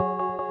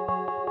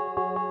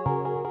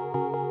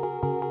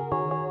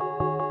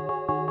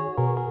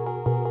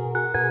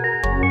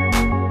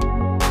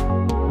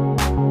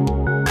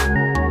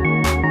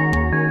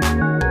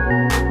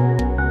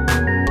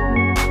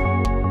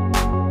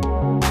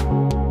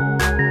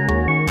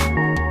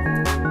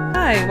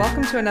Hi,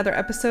 welcome to another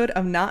episode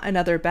of Not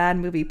Another Bad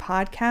Movie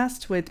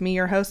Podcast with me,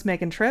 your host,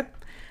 Megan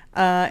Tripp.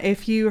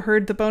 If you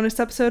heard the bonus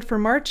episode for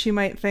March, you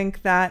might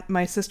think that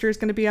my sister is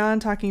going to be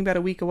on talking about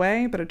a week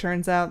away, but it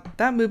turns out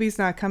that movie's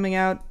not coming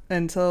out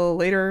until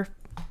later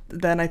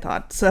than I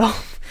thought. So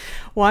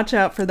watch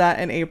out for that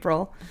in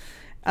April.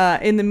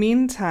 In the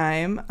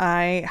meantime,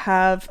 I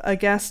have a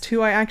guest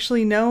who I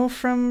actually know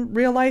from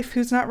real life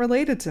who's not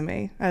related to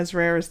me, as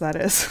rare as that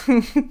is.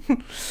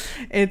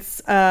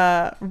 It's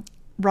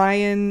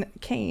Ryan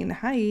Kane.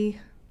 Hi.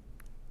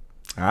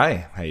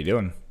 Hi, how you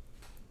doing?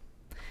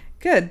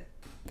 Good.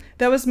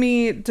 That was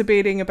me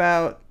debating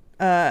about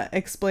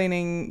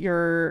explaining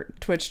your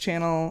Twitch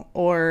channel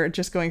or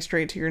just going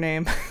straight to your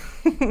name.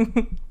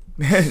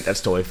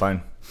 That's totally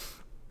fine.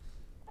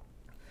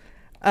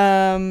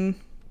 I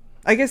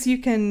guess you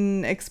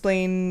can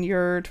explain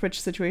your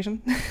Twitch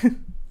situation.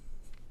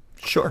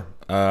 Sure.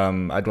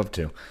 I'd love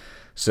to.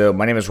 So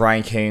my name is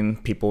Ryan Kane.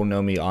 People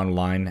know me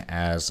online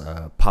as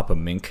Papa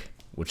Mink,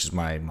 which is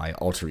my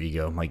alter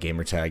ego, my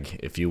gamer tag,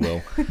 if you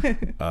will.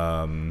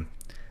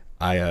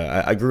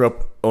 I grew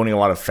up owning a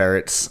lot of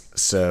ferrets,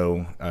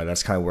 so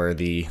that's kind of where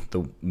the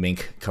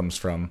mink comes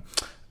from.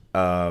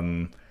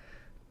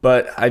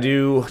 But I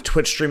do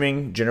Twitch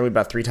streaming generally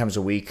about 3 times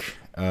a week.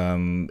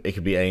 It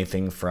could be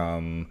anything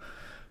from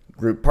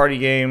group party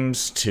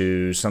games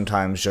to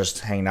sometimes just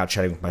hanging out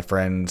chatting with my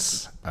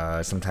friends.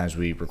 Sometimes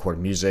we record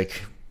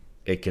music.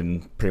 It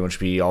can pretty much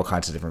be all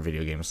kinds of different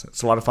video games.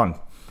 It's a lot of fun.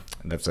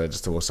 And that's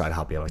just a little side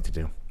hobby I like to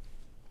do.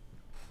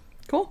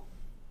 Cool.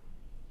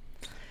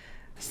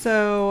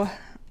 So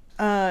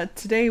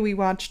today we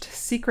watched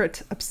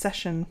Secret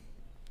Obsession,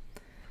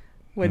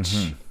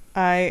 which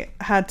I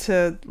had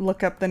to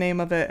look up the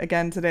name of it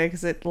again today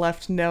because it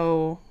left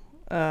no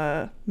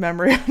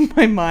memory on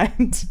my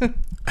mind.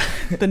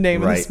 The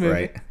name of this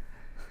movie.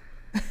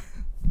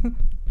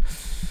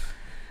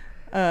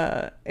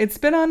 Right. It's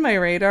been on my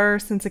radar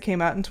since it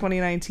came out in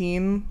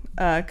 2019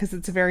 because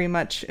it's very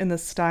much in the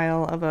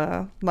style of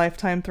a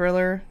Lifetime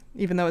thriller,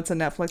 even though it's a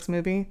Netflix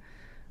movie.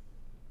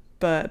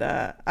 But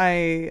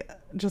I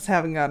just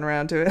haven't gotten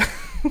around to it.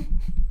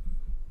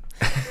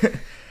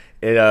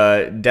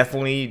 It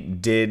definitely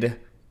did.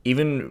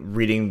 Even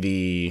reading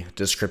the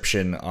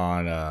description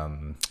on,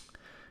 on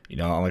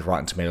like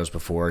Rotten Tomatoes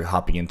before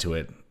hopping into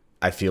it,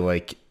 I feel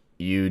like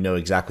you know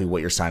exactly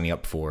what you're signing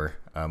up for.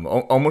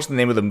 Almost the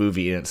name of the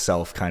movie in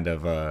itself kind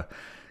of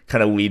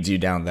leads you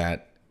down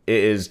that.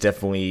 It is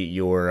definitely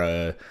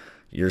your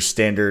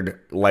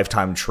standard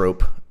Lifetime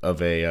trope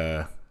of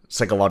a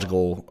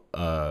psychological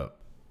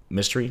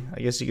mystery, I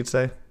guess you could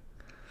say.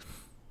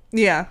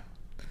 Yeah,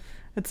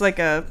 it's like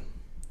a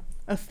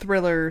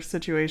thriller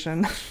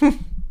situation.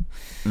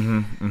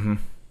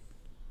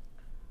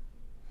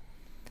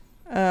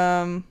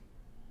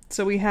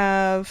 So we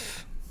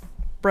have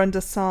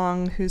Brenda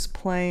Song, who's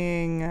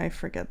playing, I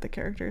forget the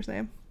character's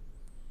name.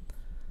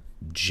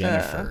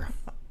 Jennifer.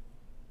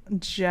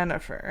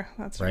 Jennifer,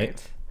 that's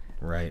right.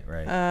 Right.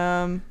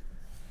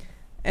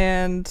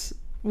 And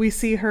we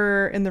see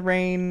her in the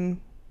rain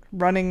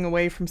running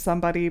away from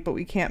somebody, but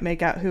we can't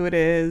make out who it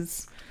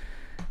is.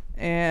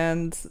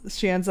 And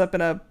she ends up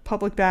in a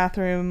public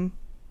bathroom,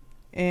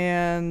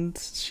 and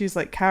she's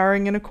like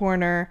cowering in a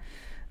corner,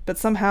 but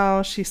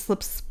somehow she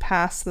slips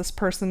past this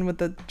person with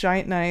a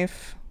giant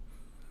knife.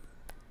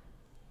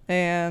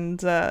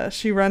 And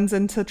she runs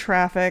into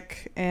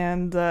traffic,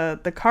 and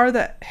the car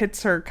that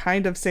hits her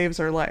kind of saves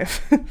her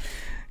life.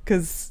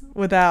 Because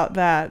without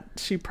that,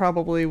 she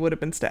probably would have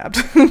been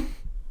stabbed.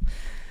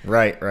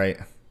 Right.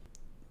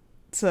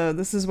 So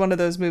this is one of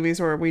those movies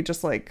where we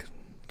just like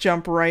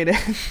jump right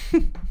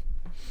in.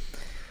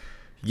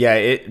 Yeah,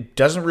 it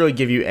doesn't really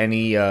give you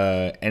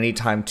any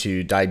time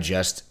to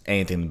digest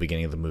anything in the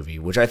beginning of the movie,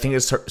 which I think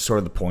is sort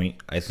of the point.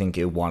 I think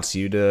it wants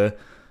you to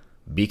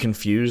be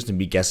confused and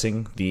be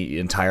guessing the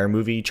entire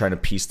movie, trying to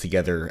piece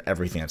together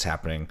everything that's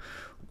happening,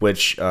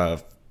 which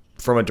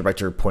from a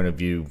director point of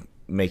view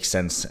makes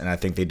sense, and I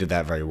think they did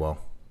that very well.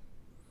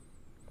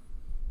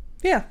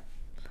 Yeah.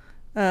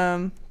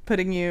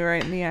 Putting you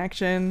right in the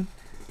action.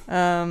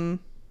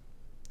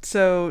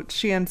 So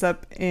she ends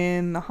up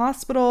in the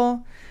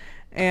hospital,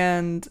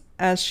 and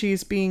as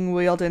she's being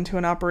wheeled into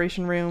an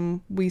operation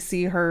room, we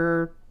see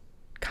her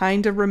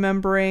kind of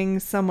remembering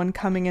someone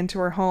coming into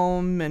her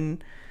home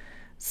and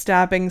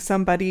stabbing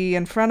somebody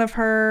in front of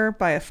her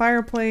by a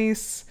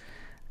fireplace,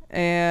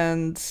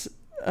 and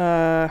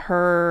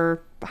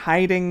her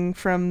hiding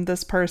from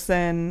this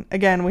person.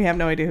 Again, we have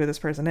no idea who this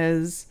person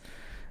is.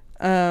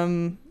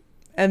 And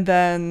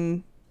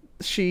then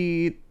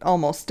she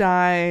almost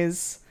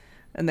dies,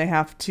 and they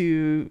have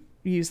to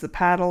use the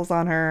paddles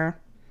on her,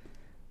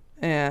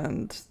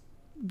 and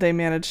they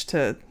manage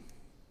to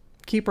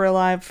keep her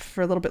alive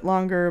for a little bit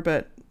longer,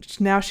 but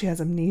now she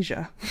has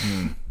amnesia.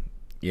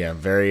 Yeah,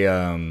 very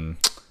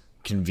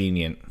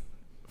convenient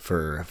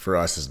for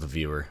us as the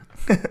viewer.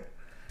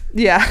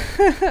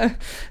 Yeah.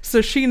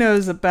 So she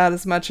knows about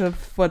as much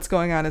of what's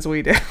going on as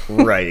we do.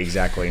 Right,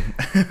 exactly.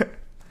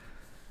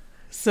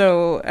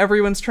 So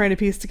everyone's trying to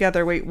piece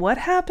together, wait, what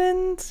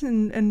happened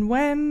and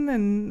when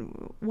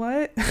and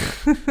what?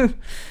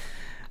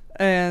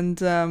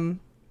 And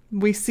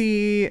we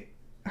see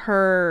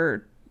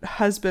her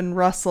husband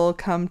Russell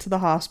come to the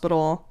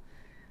hospital,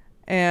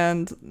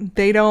 and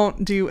they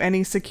don't do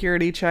any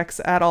security checks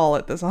at all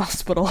at this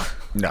hospital.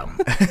 No,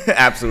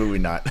 absolutely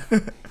not.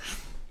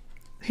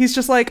 He's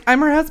just like, I'm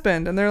her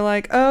husband. And they're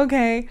like, oh,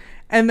 okay.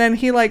 And then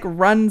he like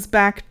runs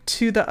back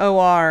to the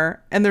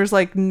OR, and there's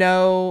like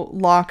no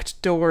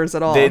locked doors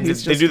at all. They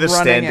He's do just the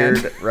running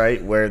standard, in.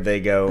 right, where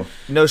they go,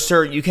 no,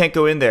 sir, you can't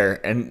go in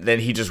there. And then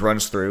he just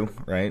runs through,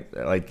 right?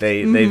 Like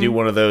they do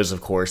one of those,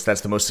 of course.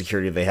 That's the most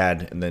security they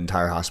had in the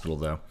entire hospital,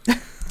 though.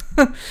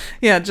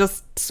 Yeah,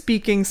 just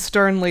speaking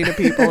sternly to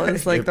people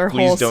is like their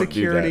Please whole don't do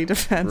security that.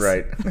 defense.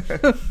 Right.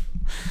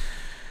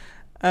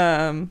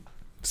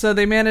 So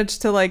they manage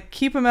to like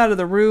keep him out of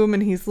the room,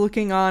 and he's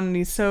looking on, and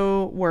he's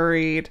so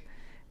worried.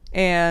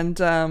 And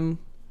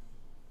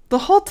the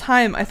whole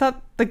time I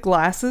thought the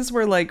glasses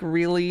were like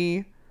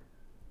really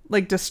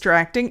like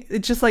distracting.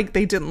 It's just like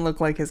they didn't look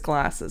like his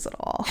glasses at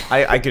all.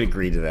 I could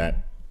agree to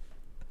that.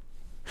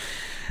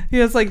 He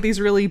has like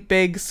these really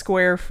big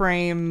square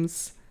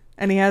frames,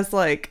 and he has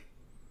like,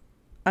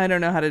 I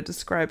don't know how to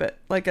describe it,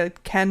 like a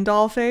Ken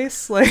doll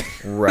face. Like,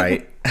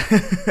 Right.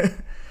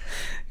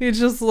 he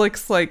just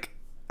looks like,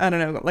 I don't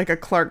know, like a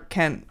Clark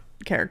Kent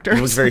character.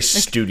 He was very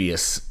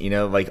studious,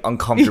 like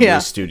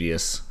uncomfortably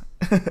studious.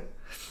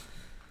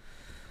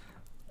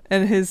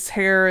 And his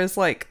hair is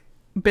like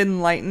been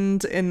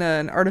lightened in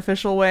an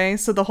artificial way,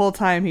 so the whole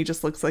time he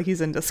just looks like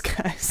he's in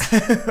disguise.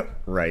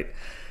 Right.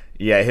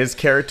 Yeah, his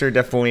character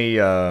definitely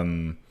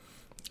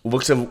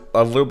looks a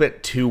little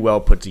bit too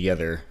well put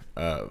together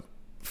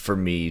for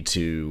me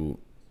to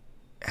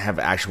have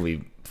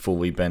actually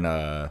fully been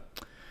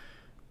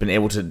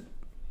able to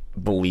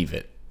believe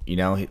it.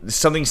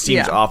 Something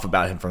seems off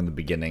about him from the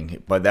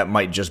beginning, but that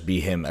might just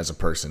be him as a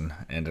person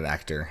and an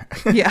actor.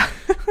 Yeah.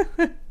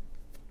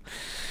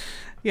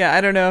 Yeah,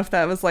 I don't know if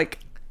that was like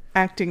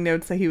acting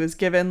notes that he was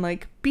given,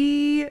 like,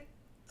 be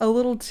a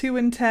little too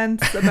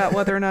intense about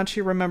whether or not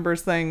she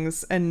remembers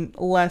things and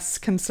less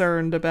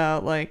concerned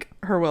about like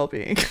her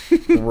well-being.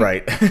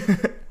 Right.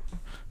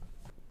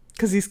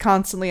 Because he's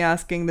constantly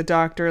asking the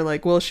doctor,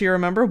 like, will she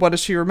remember? What does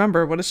she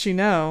remember? What does she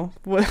know?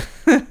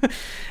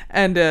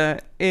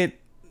 And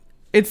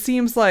it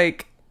seems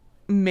like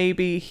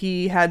maybe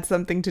he had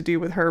something to do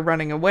with her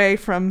running away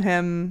from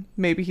him.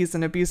 Maybe he's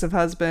an abusive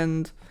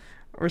husband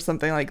or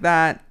something like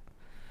that.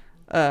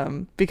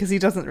 Because he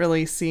doesn't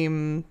really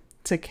seem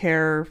to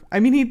care. I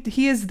mean,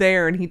 he is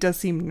there, and he does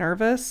seem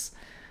nervous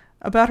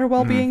about her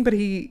well-being, but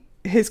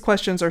his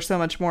questions are so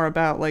much more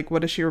about like,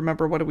 what does she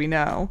remember? What do we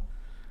know?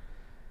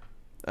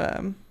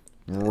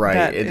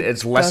 Right.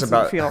 It's less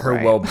about her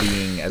right.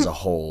 well-being as a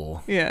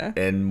whole. Yeah.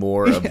 And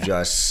more of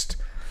just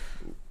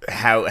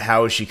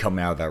how is she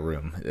coming out of that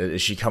room?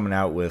 Is she coming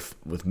out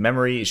with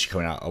memory? Is she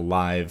coming out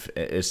alive?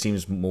 It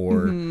seems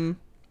more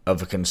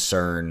of a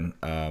concern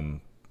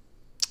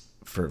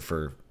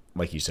for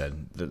like you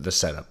said, the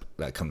setup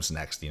that comes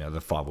next,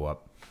 the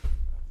follow-up.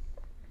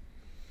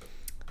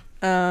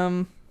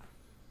 So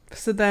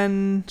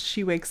then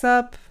she wakes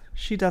up.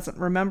 She doesn't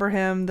remember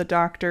him. The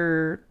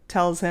doctor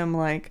tells him,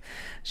 like,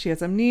 she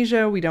has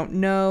amnesia. We don't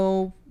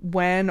know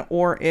when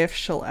or if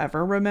she'll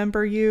ever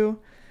remember you.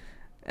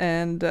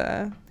 And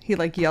he,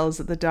 like, yells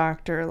at the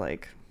doctor,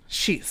 like,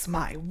 she's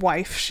my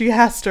wife. She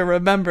has to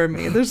remember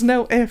me. There's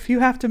no if.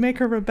 You have to make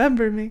her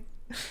remember me.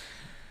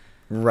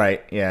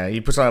 Right, yeah. He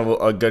puts on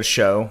a good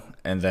show,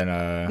 and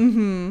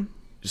then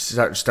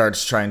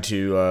starts trying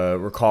to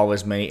recall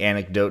as many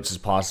anecdotes as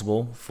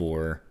possible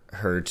for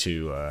her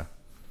to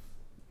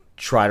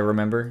try to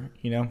remember,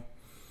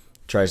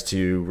 Tries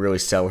to really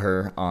sell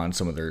her on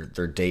some of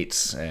their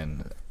dates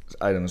and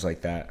items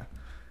like that.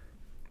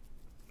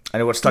 I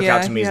know what stuck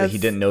out to me is that he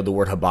didn't know the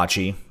word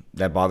hibachi.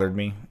 That bothered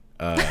me.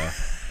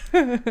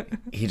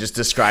 He just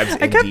describes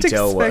in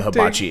detail what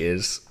hibachi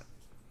is.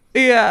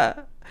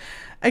 Yeah.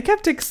 I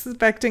kept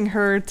expecting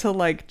her to,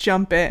 like,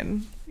 jump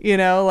in,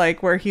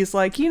 like, where he's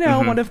like,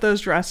 one of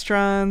those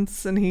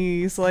restaurants, and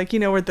he's like,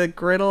 where the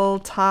griddle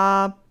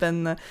top,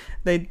 and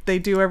they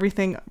do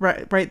everything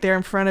right there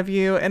in front of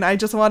you, and I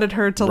just wanted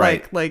her to,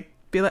 like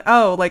be like,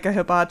 oh, like a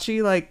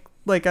hibachi, like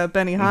a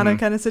Benihana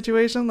kind of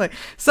situation, like,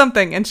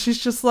 something, and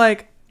she's just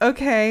like,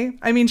 okay.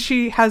 I mean,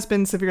 she has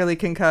been severely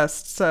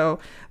concussed, so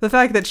the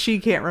fact that she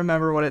can't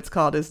remember what it's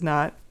called is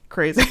not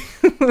crazy.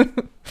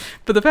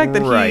 But the fact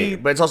that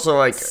but it's also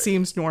like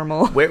seems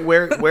normal.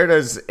 Where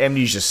does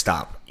amnesia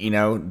stop?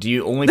 Do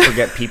you only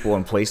forget people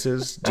and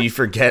places? Do you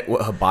forget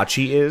what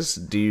hibachi is?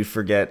 Do you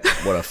forget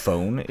what a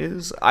phone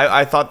is?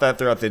 I thought that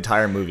throughout the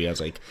entire movie. I was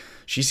like,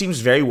 she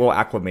seems very well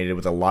acclimated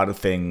with a lot of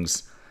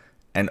things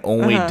and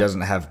only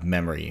doesn't have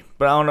memory.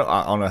 But I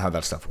don't know how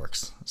that stuff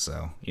works.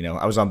 So,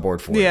 I was on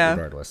board for it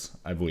regardless.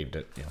 I believed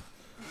it. Yeah.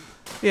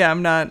 Yeah,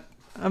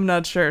 I'm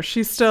not sure.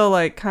 She's still,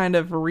 like, kind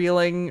of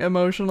reeling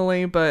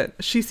emotionally, but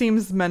she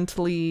seems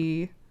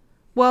mentally...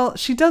 Well,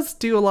 she does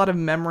do a lot of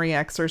memory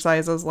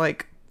exercises,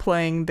 like,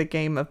 playing the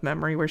game of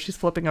memory where she's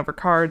flipping over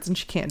cards and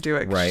she can't do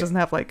it 'cause Right. she doesn't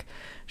have like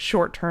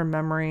short-term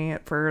memory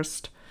at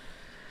first.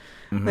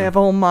 They have a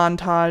whole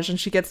montage and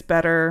she gets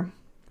better.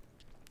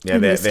 Yeah,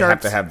 And they he have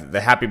starts- to have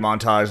the happy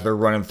montage. They're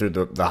running through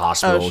the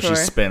hospital. Oh, sure.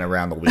 She's spinning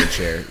around the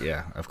wheelchair.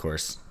 Yeah, of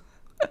course.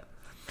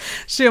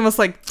 She almost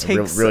like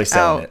takes Really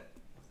selling out it.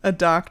 a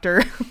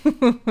doctor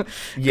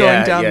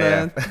Yeah, going down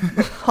yeah,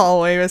 the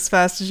hallway as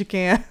fast as you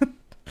can.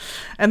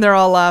 And they're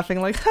all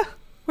laughing like, "Ha,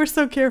 we're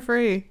so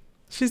carefree.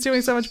 She's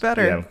doing so much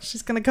better. Yeah.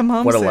 She's going to come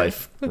home What a soon."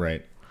 life,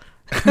 right?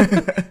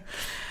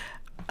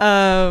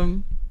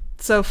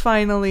 So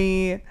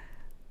finally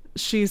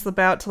she's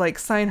about to like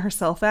sign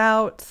herself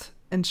out,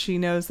 and she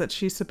knows that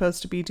she's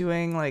supposed to be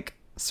doing like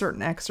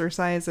certain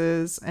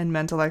exercises and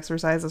mental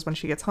exercises when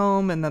she gets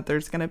home, and that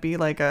there's going to be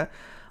like a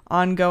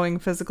ongoing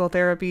physical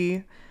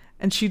therapy.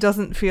 And she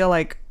doesn't feel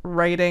like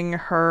writing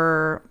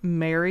her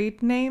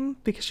married name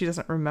because she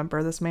doesn't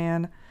remember this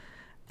man.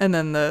 And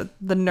then the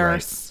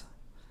nurse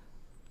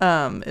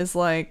is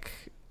like,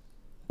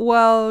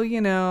 well,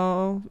 you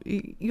know,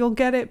 you'll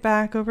get it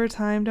back over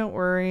time, don't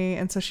worry.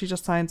 And so she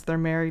just signs their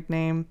married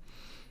name.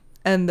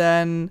 And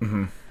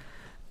then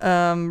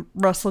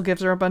Russell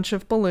gives her a bunch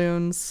of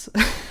balloons.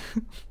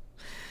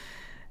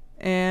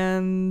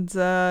 And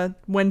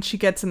when she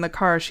gets in the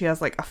car, she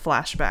has like a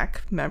flashback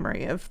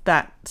memory of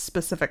that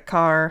specific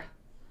car,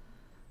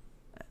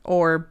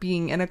 or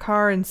being in a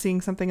car and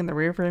seeing something in the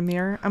rearview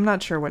mirror. I'm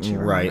not sure what she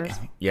remembers.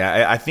 Right.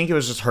 Yeah, I think it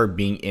was just her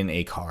being in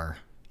a car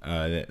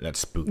that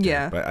spooked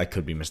Yeah. her, but I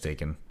could be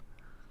mistaken.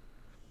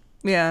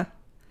 Yeah.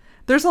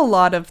 There's a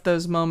lot of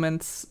those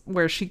moments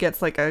where she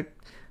gets like a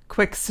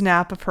quick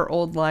snap of her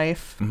old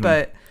life,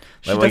 but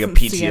she Like a doesn't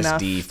see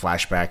enough. PTSD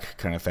flashback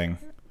kind of thing.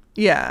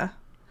 Yeah.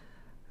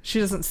 She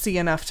doesn't see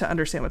enough to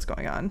understand what's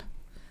going on.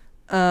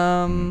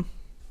 And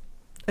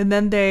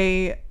then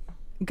they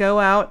go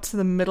out to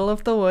the middle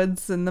of the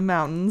woods in the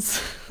mountains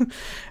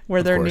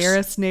where their course.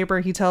 nearest neighbor,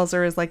 he tells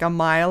her, is like a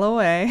mile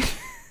away.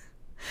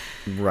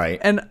 Right.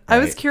 And I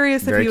was right.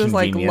 curious if Very he was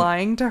like convenient.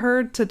 lying to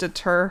her to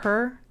deter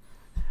her,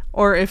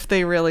 or if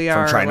they really From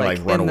are trying to, like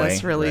like, run in away,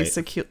 this really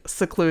right.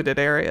 secluded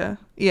area.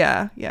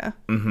 Yeah, yeah.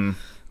 Mm-hmm.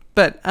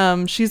 But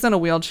she's in a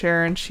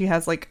wheelchair and she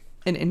has like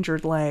an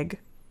injured leg,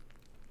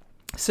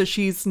 so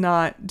she's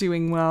not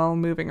doing well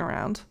moving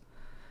around,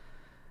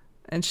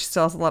 and she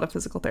still has a lot of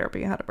physical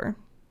therapy ahead of her.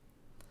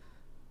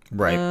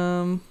 Right.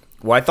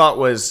 What I thought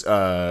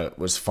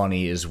was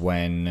funny is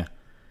when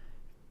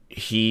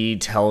he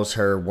tells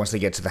her, once they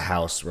get to the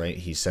house, right,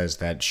 he says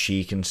that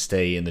she can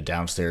stay in the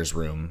downstairs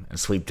room and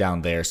sleep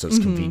down there so it's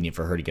convenient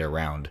for her to get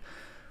around.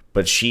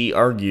 But she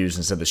argues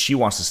and said that she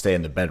wants to stay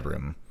in the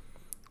bedroom,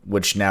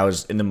 which now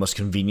is in the most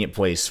convenient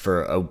place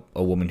for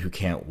a woman who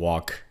can't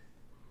walk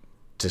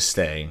to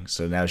stay.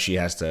 So now she's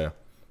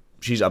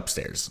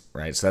upstairs,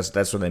 right? So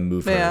that's when they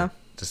move her Yeah.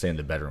 to stay in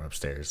the bedroom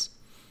upstairs.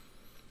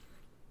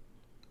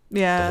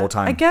 Yeah, The whole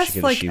time I guess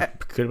she like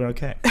could have been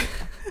okay.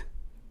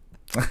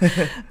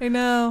 I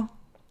know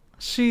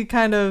she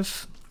kind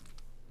of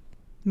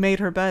made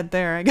her bed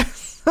there, I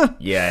guess.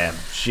 Yeah,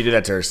 she did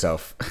that to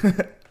herself.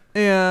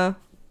 Yeah.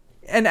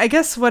 And I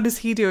guess what is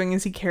he doing?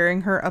 Is he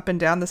carrying her up and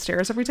down the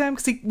stairs every time?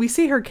 Because we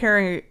see her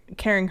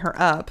carrying her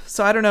up.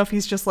 So I don't know if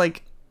he's just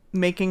like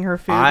making her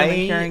food and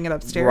then carrying it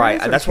upstairs.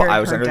 Right, or that's what I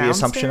carrying was her under the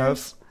assumption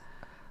downstairs. of.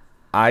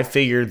 I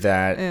figured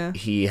that Yeah.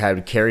 he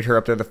had carried her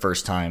up there the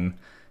first time,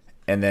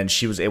 and then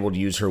she was able to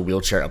use her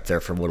wheelchair up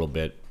there for a little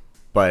bit.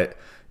 But,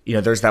 you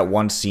know, there's that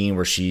one scene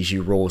where she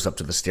rolls up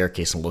to the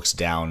staircase and looks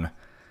down,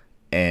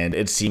 and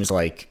it seems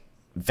like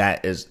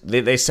that is...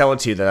 They sell it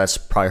to you that that's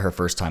probably her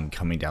first time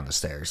coming down the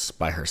stairs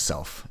by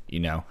herself, you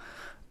know?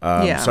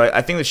 Yeah. So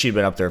I think that she'd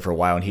been up there for a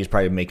while, and he's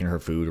probably making her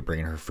food or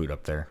bringing her food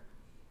up there.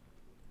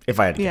 If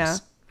I had to Yeah.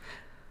 guess.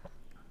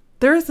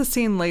 There is a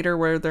scene later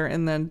where they're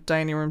in the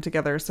dining room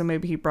together, so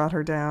maybe he brought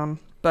her down.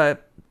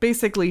 But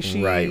basically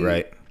she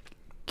Right.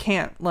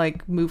 can't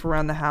like move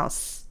around the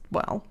house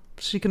well.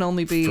 She can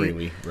only be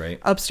Freely, right.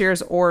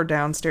 upstairs or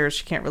downstairs.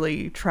 She can't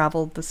really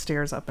travel the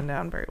stairs up and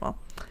down very well.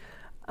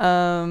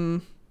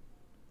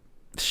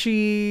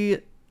 She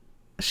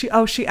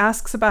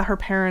asks about her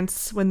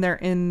parents when they're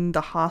in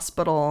the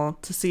hospital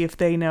to see if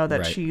they know that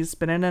Right. she's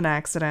been in an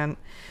accident.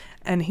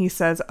 And he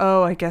says,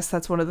 "Oh, I guess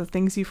that's one of the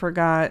things you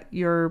forgot.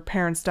 Your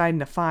parents died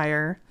in a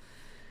fire."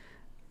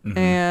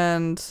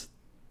 And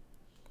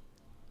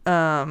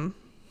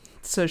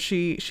so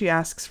she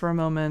asks for a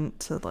moment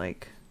to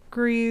like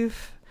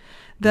grieve.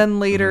 Then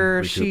later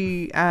Recoup.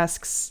 she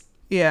asks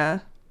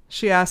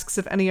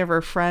if any of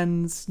her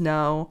friends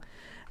know.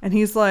 And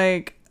he's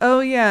like, "Oh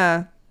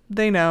yeah,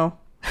 they know."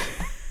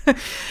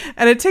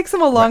 And it takes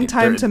him a long Right,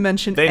 time they're- to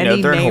mention they know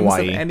any they're in names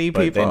Hawaii, of any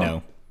but people. they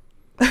know.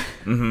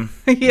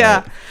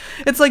 Yeah. Right.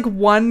 It's like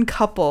one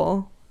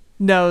couple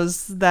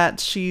knows that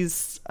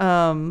she's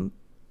banged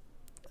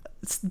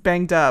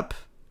up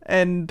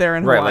and they're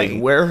in Right, Hawaii.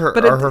 like where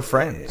But are it- her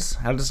friends?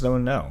 How does no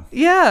one know?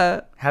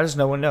 Yeah. How does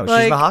no one know? She's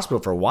Like- in the hospital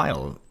for a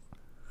while.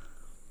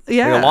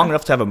 Yeah. Like, long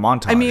enough to have a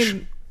montage. I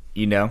mean-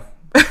 you know,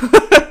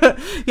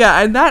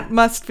 Yeah, and that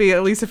must be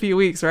at least a few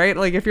weeks, right?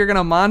 Like if you're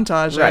gonna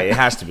montage Right, it. it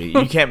has to be.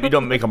 You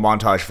don't make a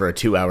montage for a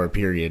 2-hour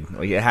period.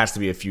 Like it has to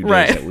be a few days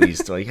Right. at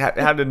least. Like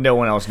how did no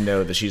one else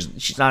know that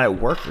she's not at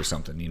work or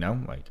something? You know,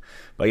 like.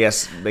 But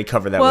yes, they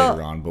cover that Well,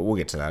 later on. But we'll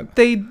get to that.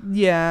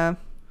 Yeah,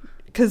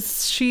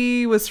 because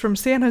she was from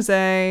San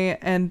Jose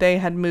and they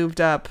had moved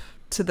up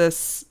to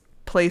this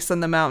place in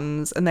the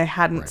mountains and they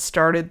hadn't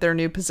started their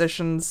new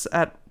positions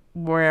at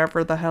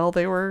wherever the hell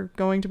they were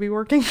going to be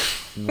working.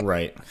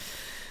 Right.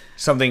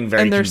 Something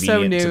very And they're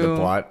convenient so to the new.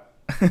 plot.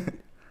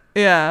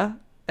 Yeah,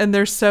 and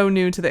they're so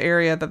new to the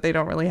area that they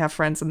don't really have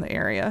friends in the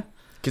area.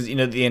 Because,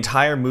 the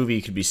entire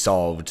movie could be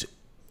solved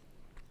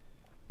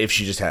if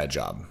she just had a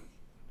job.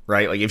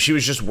 Right? Like, if she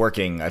was just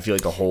working, I feel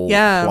like the whole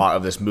plot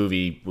of this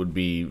movie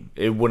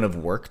it wouldn't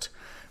have worked.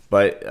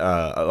 But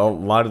a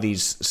lot of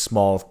these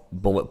small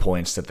bullet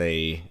points that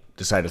they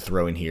decided to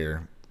throw in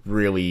here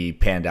really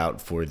panned out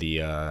for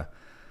the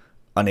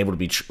unable to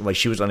be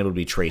she was unable to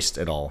be traced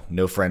at all.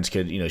 No friends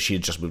could, she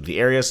had just moved to the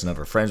area, so none of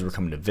her friends were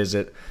coming to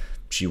visit.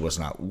 She was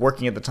not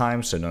working at the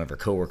time, so none of her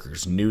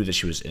coworkers knew that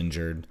she was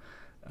injured.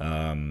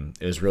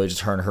 It was really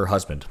just her and her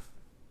husband.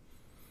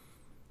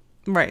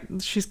 Right.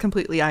 She's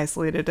completely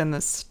isolated in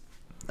this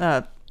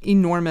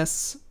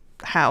enormous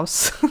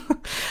house.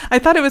 I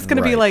thought it was going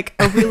to be like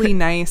a really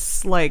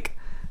nice, like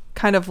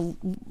kind of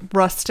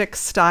rustic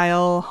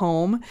style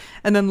home.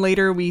 And then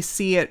later we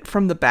see it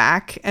from the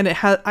back and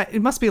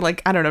it must be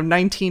like, I don't know,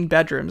 19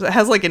 bedrooms. It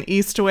has like an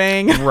east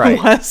wing,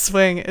 west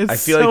wing. It's I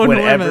feel so like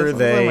whenever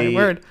enormous. Oh my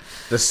word.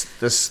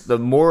 The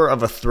more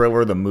of a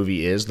thriller the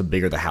movie is, the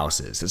bigger the house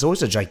is. It's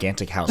always a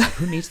gigantic house. Like,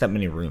 who needs that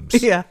many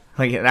rooms? Yeah.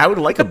 Like, and I would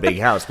like a big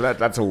house, but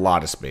that's a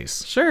lot of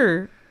space.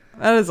 Sure.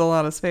 That is a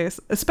lot of space.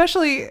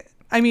 Especially,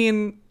 I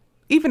mean,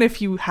 even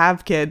if you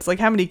have kids, like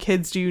how many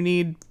kids do you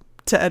need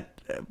to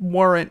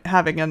warrant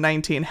having a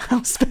 19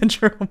 house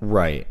bedroom?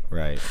 Right.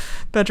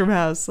 Bedroom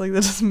house. Like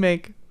that doesn't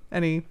make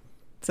any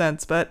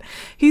sense. But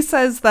he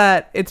says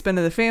that it's been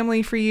in the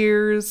family for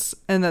years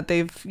and that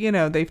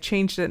they've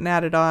changed it and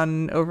added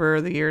on over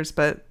the years,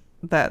 but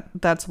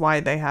that's why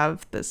they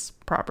have this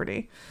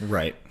property.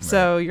 Right.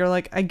 So you're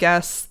like, I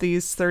guess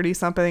these 30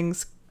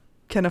 somethings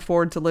can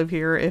afford to live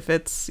here if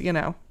it's,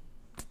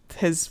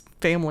 his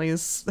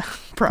family's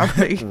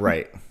property.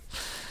 Right.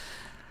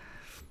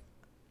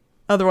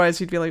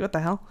 Otherwise you'd be like, what the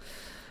hell?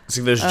 It's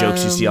like those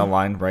jokes you see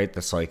online, right?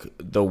 That's like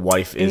the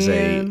wife is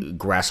a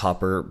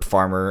grasshopper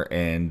farmer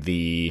and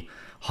the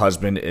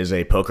husband is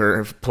a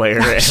poker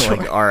player. And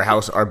like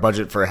our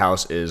budget for a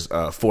house is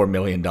 $4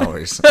 million.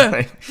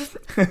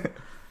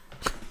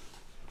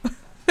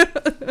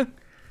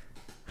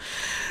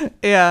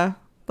 Yeah.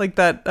 Like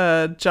that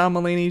John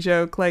Mulaney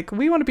joke, like,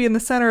 we want to be in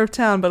the center of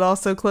town, but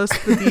also close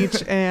to the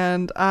beach.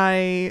 And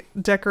I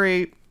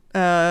decorate,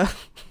 I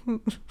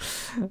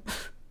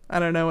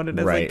don't know what it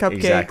is, like cupcakes.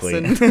 Exactly.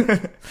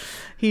 And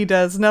he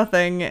does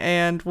nothing.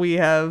 And we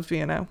have,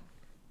 $1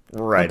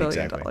 billion.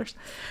 Exactly.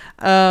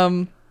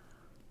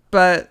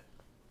 But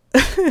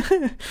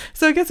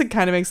so I guess it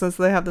kind of makes sense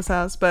that they have this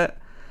house. But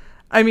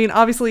I mean,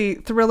 obviously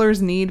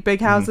thrillers need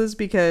big houses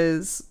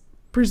because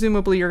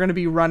presumably you're going to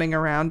be running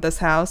around this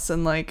house,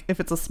 and like if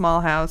it's a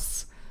small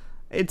house,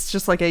 it's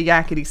just like a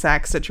yakety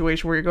sack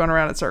situation where you're going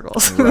around in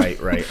circles.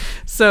 Right.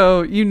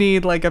 So you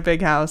need like a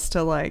big house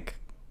to like,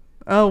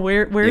 oh,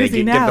 where is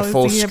he now? Get the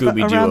full Is he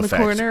Scooby-Doo around effect, the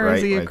corner? right?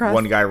 Is he like across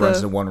one guy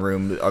runs in one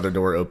room, the other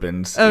door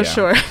opens. Oh,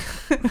 sure.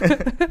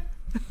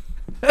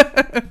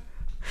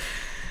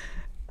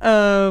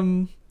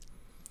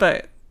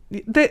 But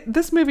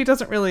this movie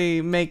doesn't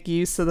really make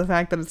use of the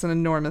fact that it's an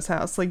enormous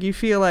house. Like you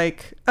feel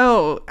like,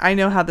 oh, I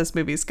know how this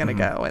movie's gonna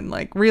go, and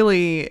like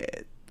really,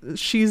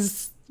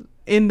 she's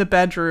in the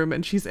bedroom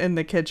and she's in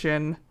the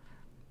kitchen,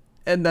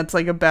 and that's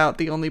like about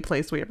the only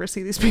place we ever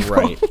see these people.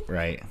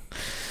 Right.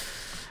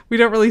 We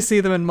don't really see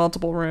them in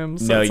multiple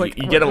rooms. So No, it's like,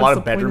 you get a lot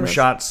of bedroom this?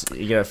 shots.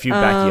 You get a few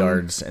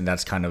backyards, and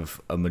that's kind of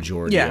a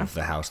majority Yeah. of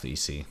the house that you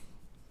see.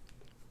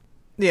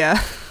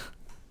 Yeah.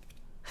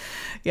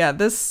 Yeah,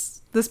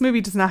 this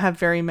movie does not have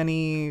very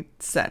many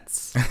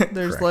sets.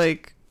 There's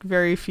like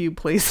very few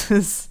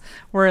places.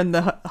 We're in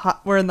the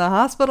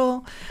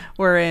hospital,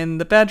 we're in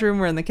the bedroom,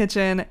 we're in the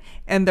kitchen,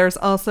 and there's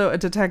also a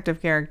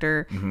detective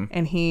character,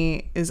 and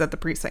he is at the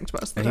precinct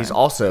most of the time. And he's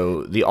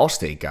also the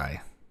Allstate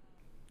guy.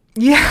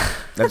 Yeah.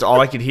 That's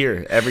all I could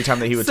hear every time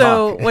that he would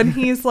talk. So when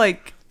he's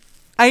like,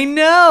 I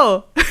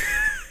know.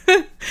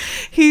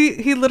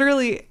 he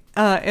literally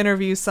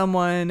interviews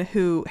someone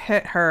who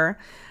hit her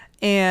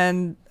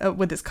and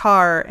with his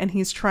car, and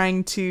he's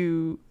trying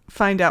to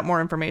find out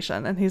more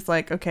information, and he's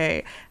like,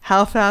 okay,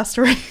 how fast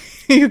are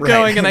you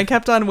going? And I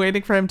kept on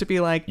waiting for him to be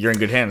like, you're in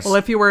good hands. Well,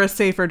 if you were a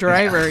safer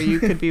driver, you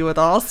could be with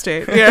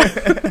Allstate.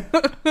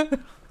 Yeah.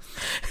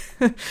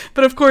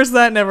 But of course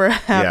that never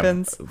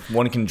happens. Yeah,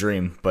 one can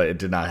dream, but it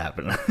did not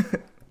happen.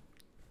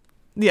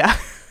 Yeah.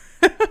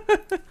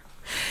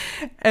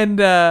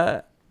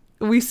 And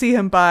we see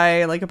him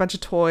buy like a bunch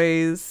of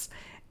toys,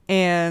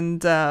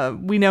 and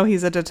we know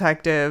he's a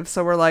detective,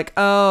 so we're like,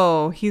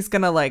 oh, he's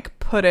gonna like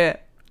put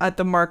it at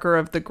the marker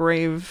of the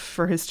grave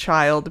for his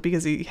child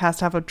because he has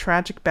to have a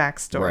tragic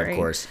backstory. Right, of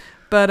course.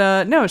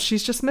 But no,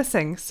 she's just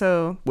missing.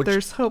 So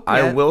there's hope.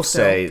 I will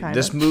still, say kinda.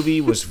 this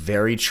movie was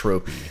very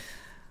tropey.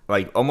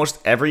 Like almost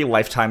every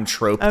Lifetime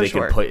trope they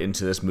sure. could put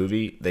into this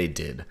movie, they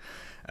did.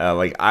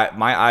 My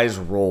eyes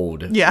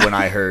rolled when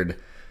I heard,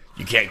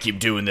 "You can't keep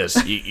doing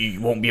this.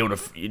 You won't be able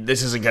to.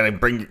 This isn't gonna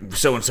bring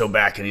so and so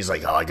back." And he's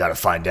like, "Oh, I gotta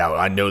find out.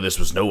 I know this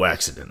was no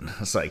accident."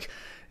 It's like,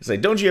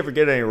 don't you ever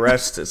get any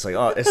rest? It's like,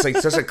 oh, it's like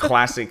such a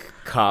classic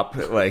cop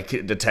like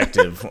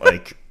detective.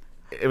 Like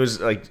it was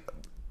like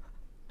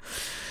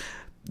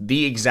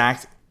the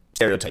exact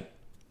stereotype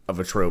of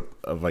a trope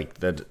of like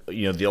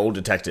the old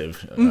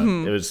detective.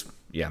 It was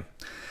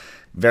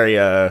very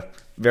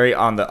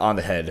on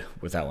the head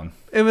with that one.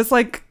 It was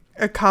like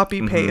a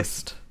copy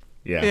paste.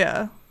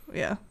 Yeah.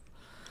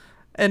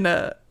 And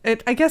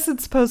I guess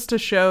it's supposed to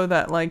show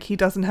that like he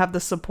doesn't have the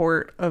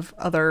support of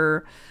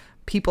other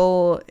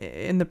people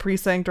in the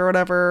precinct or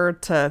whatever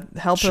to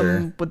help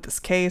him with this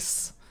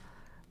case.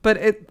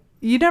 But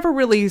you never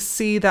really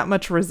see that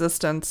much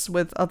resistance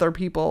with other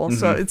people,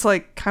 so it's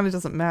like kind of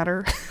doesn't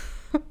matter.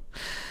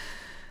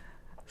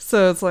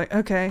 So it's like,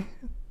 okay,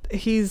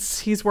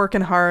 he's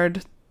working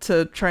hard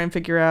to try and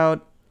figure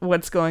out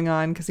what's going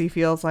on because he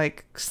feels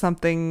like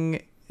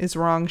something is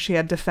wrong. She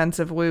had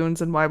defensive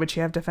wounds, and why would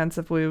she have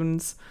defensive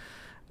wounds?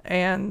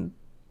 And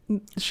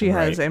she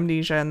has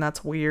amnesia, and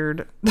that's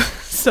weird.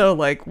 So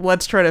like,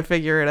 let's try to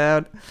figure it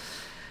out.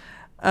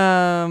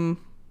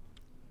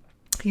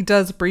 He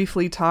does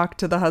briefly talk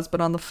to the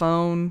husband on the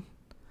phone.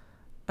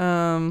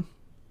 And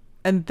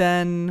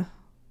then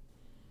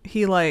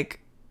he like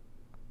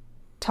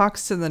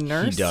talks to the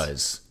nurse. He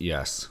does,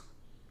 yes.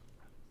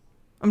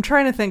 I'm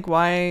trying to think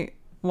why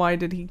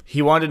did he...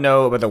 He wanted to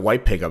know about the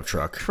white pickup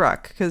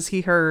truck. Because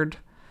he heard...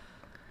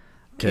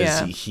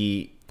 Because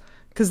he...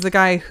 Because the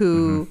guy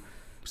who...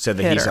 said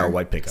that he saw a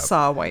white pickup.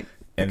 Saw a white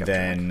pickup and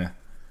then truck.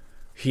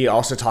 He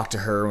also talked to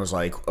her and was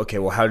like, okay,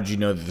 well, how did you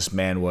know that this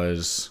man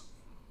was...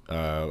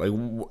 how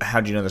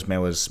did you know this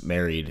man was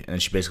married? And then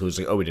she basically was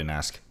like, oh, we didn't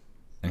ask.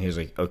 And he was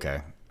like,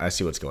 okay, I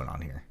see what's going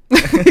on here.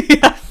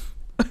 Yeah.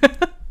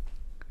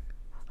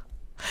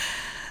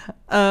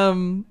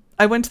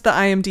 I went to the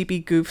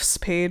IMDb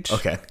Goofs page.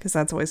 Okay. Because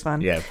that's always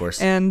fun. Yeah, of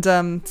course. And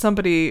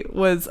somebody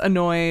was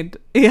annoyed.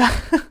 Yeah.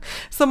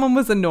 Someone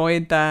was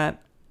annoyed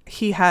that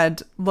he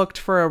had looked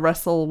for a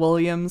Russell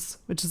Williams,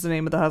 which is the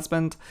name of the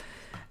husband,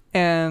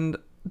 and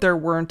there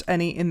weren't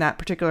any in that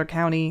particular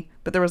county,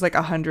 but there was like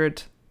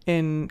 100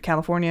 in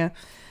California.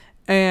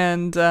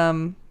 And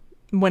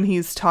when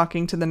he's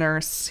talking to the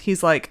nurse,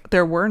 he's like,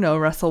 there were no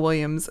Russell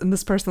Williams. And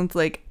this person's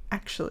like,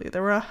 actually,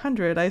 there were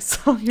 100. I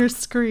saw your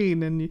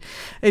screen. And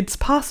it's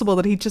possible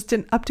that he just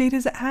didn't update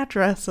his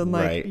address. And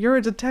like, you're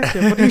a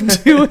detective. What are you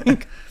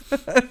doing?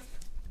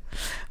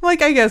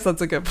 Like, I guess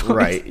that's a good point.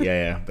 Right.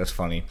 Yeah. That's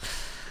funny.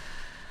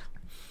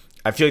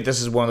 I feel like this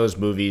is one of those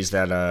movies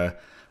that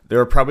there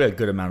were probably a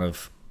good amount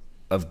of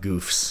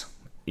goofs,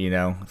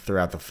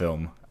 throughout the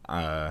film.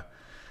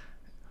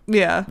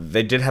 Yeah.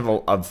 They did have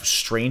a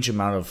strange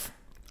amount of,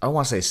 I don't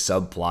want to say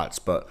subplots,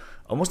 but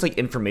almost like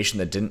information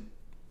that didn't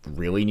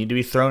really need to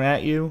be thrown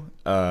at you.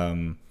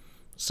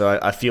 So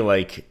I feel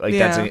like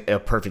that's a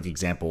perfect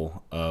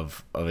example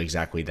of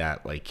exactly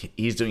that. Like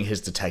he's doing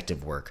his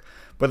detective work,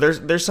 but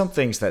there's some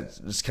things that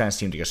just kind of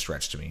seem to get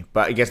stretched to me.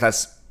 But I guess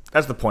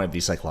that's the point of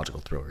these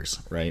psychological thrillers,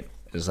 right?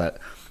 Is that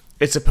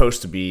it's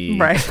supposed to be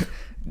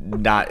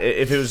not.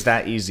 If it was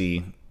that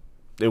easy,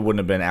 it wouldn't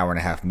have been an hour and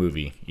a half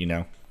movie.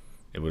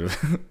 It would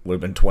have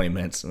been 20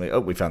 minutes. I'm like,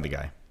 oh, we found the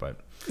guy. But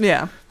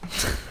yeah.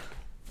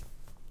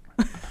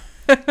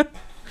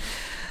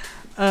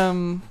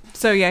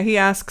 So yeah, he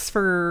asks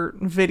for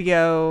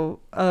video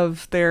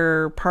of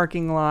their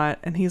parking lot,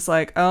 and he's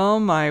like, oh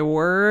my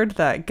word,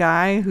 that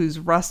guy who's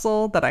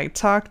Russell that I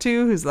talked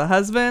to, who's the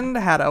husband,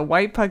 had a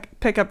white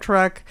pickup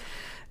truck,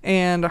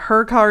 and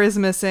her car is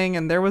missing,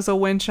 and there was a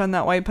winch on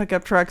that white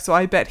pickup truck, so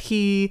I bet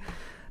he,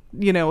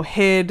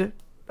 hid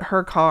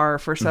her car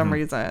for some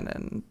reason,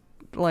 and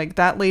like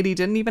that lady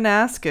didn't even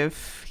ask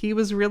if he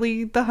was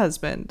really the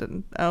husband,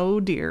 and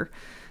oh dear.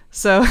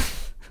 So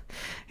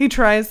he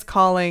tries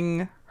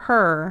calling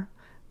her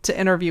to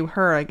interview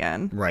her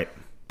again. Right.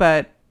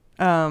 But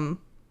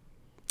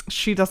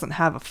she doesn't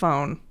have a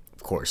phone.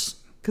 Of course.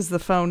 Because the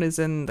phone is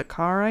in the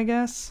car, I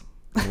guess.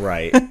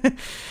 Right.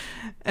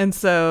 And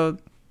so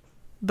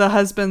the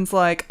husband's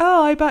like,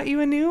 oh, I bought you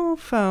a new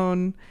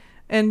phone.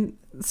 And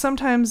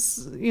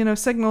sometimes,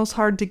 signal's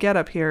hard to get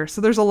up here.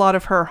 So there's a lot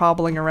of her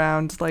hobbling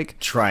around, like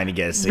trying to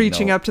get a signal.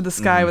 Reaching up to the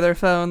sky with her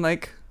phone,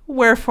 like,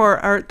 wherefore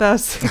art thou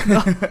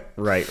signal?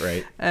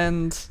 Right.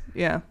 And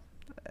yeah,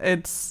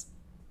 it's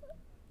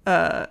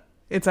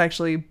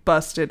actually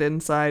busted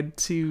inside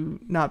to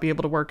not be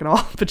able to work at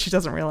all, but she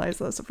doesn't realize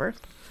this at first.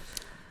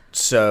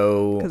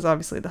 So, because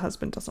obviously the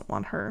husband doesn't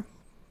want her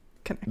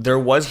connected. There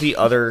was the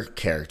other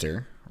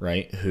character,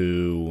 right,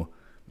 who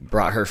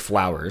brought her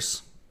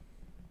flowers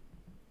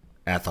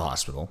at the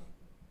hospital.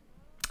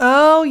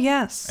 Oh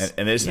yes,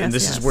 and this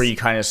is where you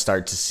kind of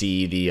start to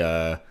see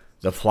the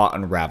plot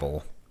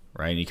unravel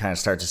right? And you kind of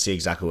start to see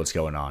exactly what's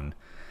going on.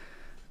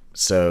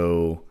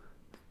 So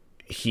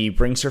he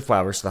brings her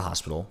flowers to the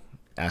hospital,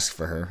 asks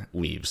for her,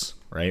 leaves,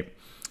 right?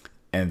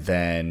 And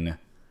then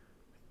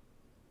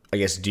I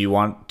guess do you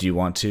want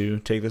to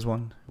take this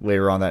one?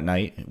 Later on that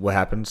night, what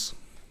happens?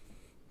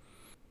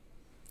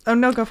 Oh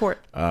no, go for it.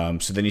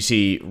 So then you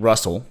see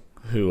Russell,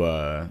 who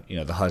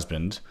the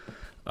husband,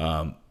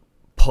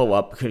 pull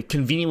up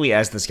conveniently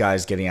as this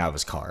guy's getting out of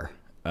his car.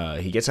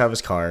 He gets out of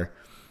his car,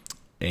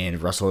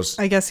 and Russell's...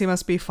 I guess he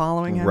must be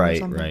following him or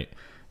something. Right.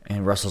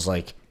 And Russell's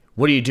like,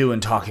 what are you doing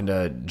talking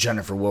to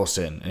Jennifer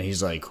Wilson? And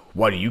he's like,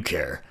 why do you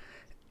care?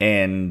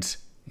 And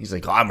he's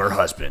like, I'm her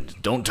husband.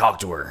 Don't talk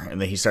to her.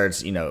 And then he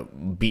starts,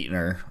 beating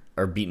her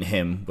or beating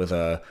him with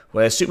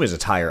what I assume is a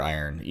tire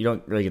iron. You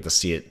don't really get to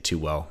see it too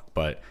well,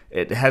 but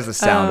it has the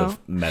sound of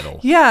metal.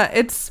 Yeah,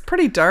 it's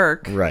pretty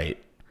dark. Right.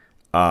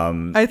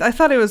 I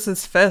thought it was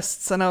his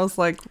fists, and I was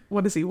like,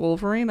 what is he,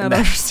 Wolverine? I don't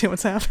understand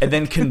what's happening. And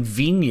then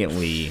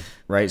conveniently,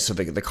 right, so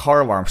the car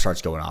alarm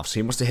starts going off. So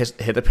he must have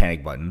hit the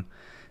panic button.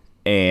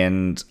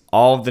 And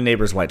all of the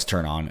neighbors' lights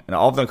turn on, and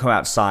all of them come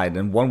outside,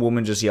 and one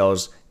woman just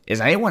yells, is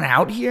anyone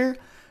out here?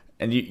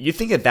 And you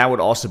think that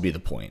would also be the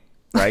point,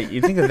 right? You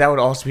think that would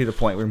also be the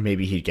point where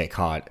maybe he'd get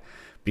caught,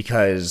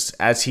 because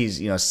as he's,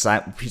 he's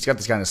got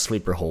this guy in a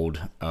sleeper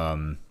hold,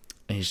 and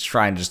he's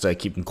trying just to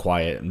keep him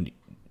quiet and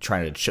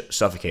trying to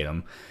suffocate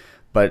him.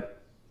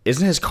 But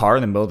isn't his car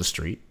in the middle of the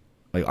street?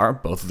 Like,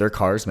 aren't both of their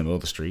cars in the middle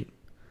of the street?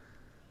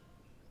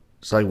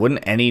 So, like,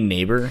 wouldn't any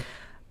neighbor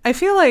I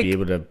feel like be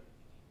able to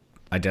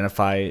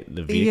identify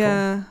the vehicle?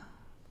 Yeah.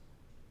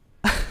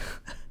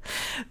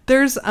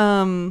 There's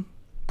I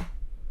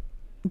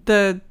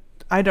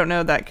don't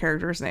know that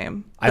character's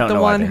name. I don't the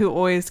know one either. who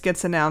always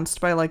gets announced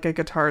by like a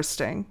guitar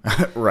sting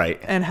Right.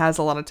 and has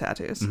a lot of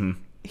tattoos. Mm-hmm.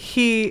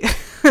 He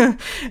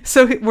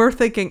so we're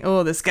thinking,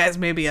 oh, this guy's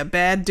maybe a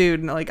bad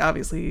dude, and like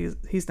obviously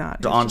he's not.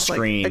 He's On just, like,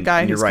 screen, the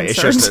guy you're who's right.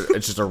 concerned.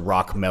 It's just a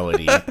rock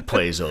melody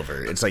plays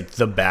over. It's like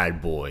the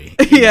bad boy.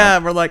 Yeah,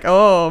 we're like,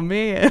 oh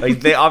man. Like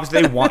they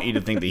obviously want you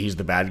to think that he's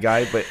the bad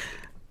guy, but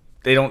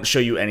they don't show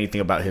you anything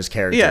about his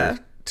character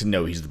to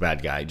know he's the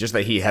bad guy. Just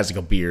that he has like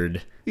a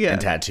beard and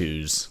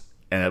tattoos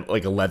and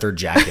like a leather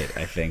jacket,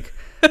 I think.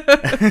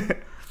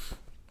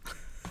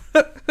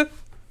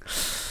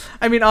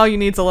 I mean, all you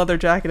need is a leather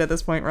jacket at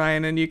this point,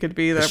 Ryan, and you could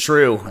be the. It's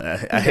true.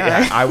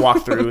 I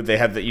walk through. They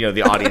have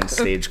the audience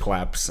stage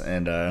claps,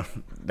 and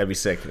that'd be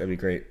sick. That'd be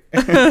great.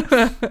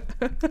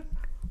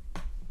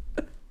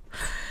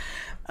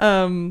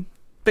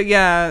 But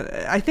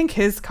yeah, I think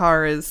his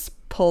car is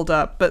pulled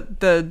up, but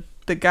the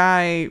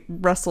guy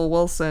Russell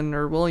Wilson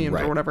or Williams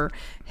Right. or whatever,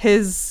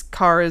 his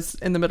car is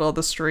in the middle of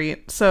the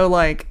street. So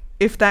like,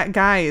 if that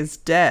guy is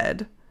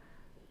dead,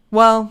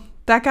 well,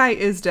 that guy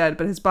is dead,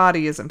 but his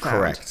body isn't found.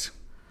 Correct.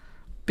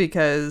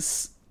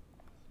 Because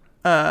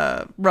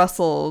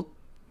Russell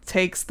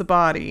takes the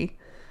body,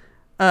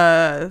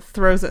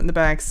 throws it in the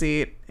back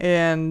seat,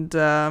 and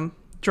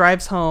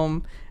drives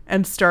home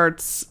and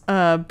starts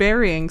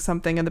burying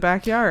something in the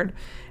backyard.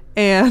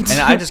 And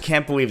I just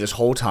can't believe this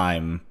whole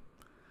time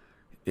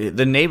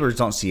the neighbors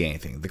don't see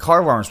anything. The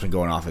car alarm's been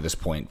going off at this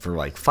point for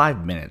like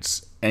 5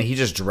 minutes, and he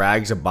just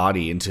drags a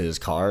body into his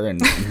car,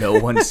 and no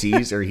one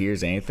sees or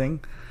hears anything.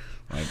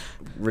 Like,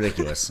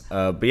 ridiculous.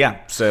 But yeah,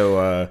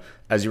 so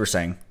as you were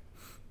saying,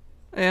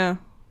 yeah,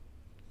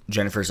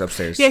 Jennifer's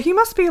upstairs. Yeah, he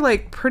must be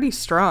like pretty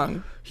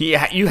strong. You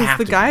have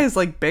the to. guy is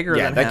like bigger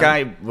than that him.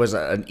 guy was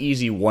an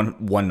easy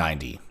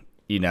 190.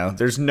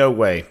 There's no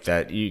way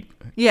that you.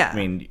 Yeah. I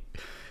mean,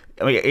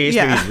 maybe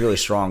he's really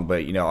strong,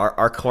 but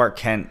our Clark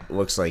Kent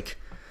looks like.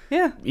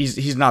 Yeah.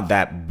 He's not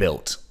that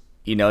built.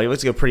 He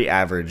looks like a pretty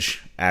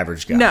average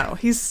guy. No,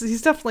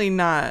 he's definitely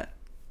not.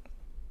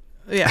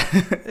 Yeah,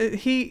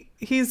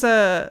 he's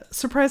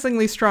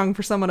surprisingly strong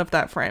for someone of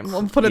that frame.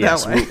 We'll put it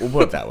that way. We'll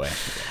put it that way.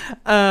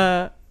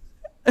 I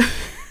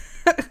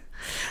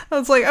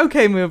was like,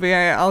 okay, movie,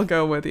 I'll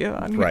go with you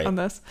on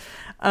this.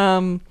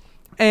 And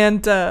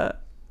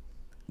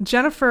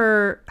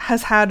Jennifer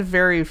has had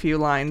very few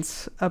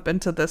lines up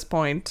until this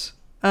point.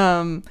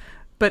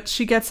 But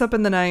she gets up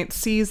in the night,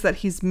 sees that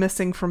he's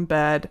missing from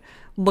bed,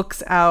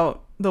 looks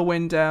out the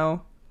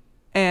window,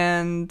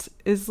 and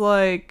is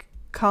like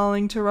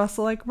calling to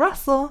Russell, like,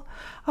 Russell,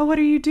 oh, what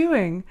are you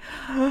doing?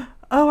 Oh,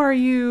 are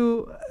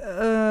you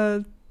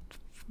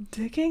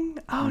digging?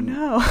 Oh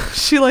no.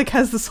 She like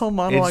has this whole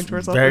monologue to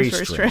herself. Very, it's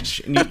very strange.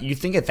 And you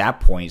think at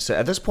that point, so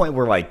at this point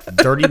we're like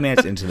 30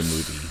 minutes into the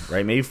movie,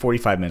 right? Maybe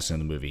 45 minutes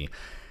into the movie.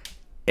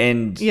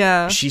 And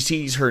she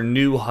sees her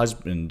new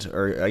husband,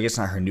 or I guess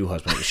not her new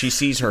husband, but she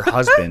sees her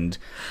husband,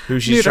 who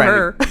she's new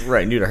trying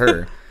to new to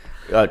her,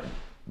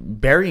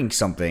 burying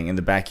something in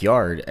the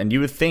backyard. And you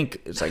would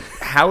think, it's like,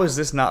 how is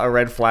this not a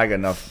red flag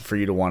enough for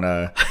you to want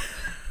to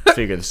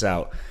figure this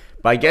out?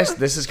 But I guess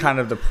this is kind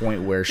of the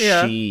point where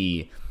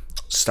she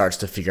starts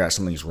to figure out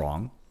something's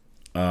wrong.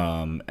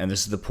 And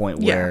this is the point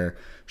where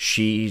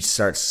she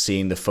starts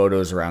seeing the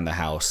photos around the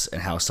house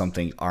and how some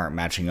things aren't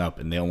matching up,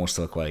 and they almost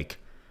look like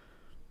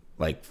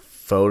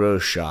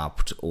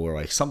photoshopped or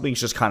like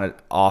something's just kind of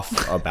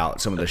off about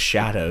some of the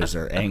shadows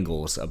or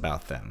angles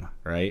about them,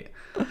 right?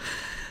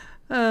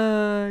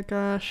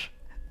 Gosh.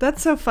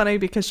 That's so funny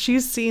because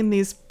she's seen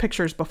these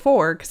pictures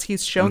before because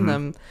he's shown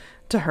them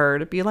to her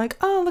to be like,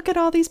 oh, look at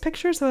all these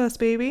pictures of us,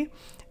 baby.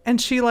 And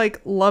she like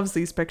loves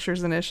these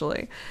pictures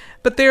initially,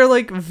 but they're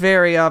like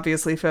very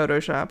obviously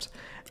photoshopped.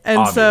 And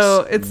Obvious.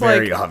 So it's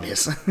very like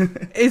obvious.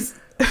 is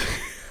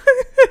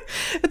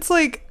it's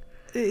like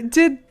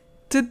did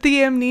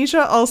the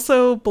amnesia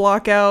also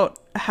block out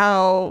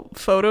how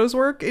photos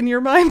work in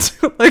your mind?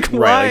 Like why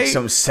right, like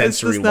some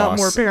sensory is this loss. not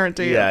more apparent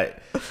to you? Yeah,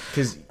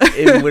 because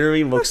it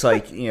literally looks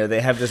like,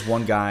 they have this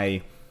one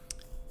guy.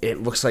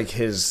 It looks like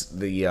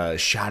the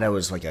shadow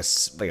is like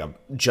a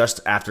just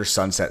after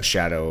sunset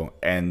shadow,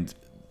 and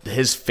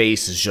his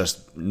face is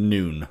just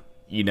noon.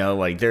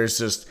 Like there's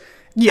just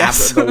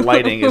Yes. the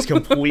lighting is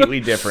completely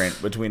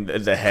different between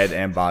the head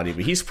and body,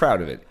 but he's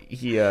proud of it.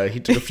 He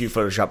took a few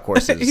Photoshop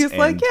courses. He's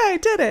like, yeah, I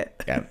did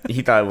it. Yeah,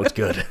 he thought it looked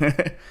good.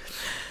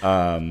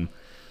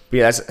 But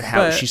yeah, that's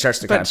how she starts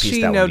to kind of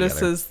piece that one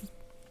together.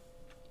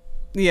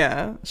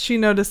 Yeah, she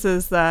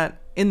notices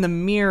that in the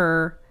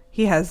mirror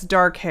he has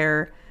dark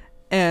hair,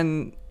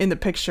 and in the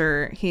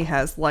picture he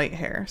has light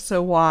hair.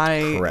 So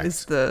why Correct.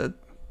 is the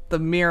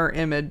mirror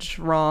image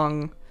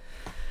wrong?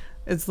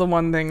 It's the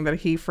one thing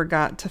that he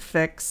forgot to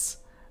fix.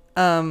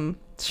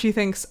 She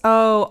thinks,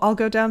 oh, I'll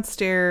go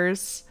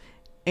downstairs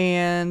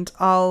and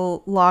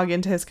I'll log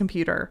into his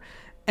computer.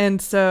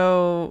 And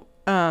so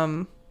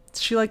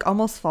she like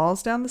almost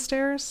falls down the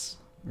stairs.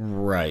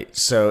 Right.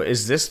 So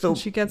is this the...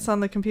 She gets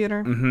on the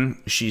computer.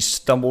 Mm-hmm. She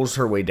stumbles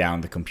her way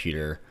down the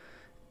computer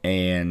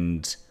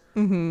and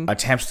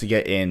attempts to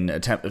get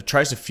in.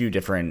 Tries a few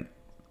different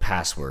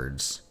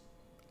passwords.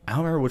 I don't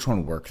remember which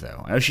one worked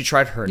though. I know she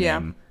tried her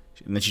name,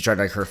 and then she tried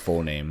like her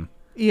full name.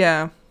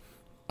 Yeah.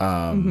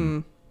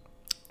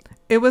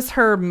 It was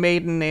her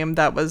maiden name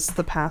that was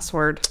the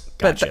password,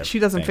 Gotcha. but she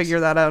doesn't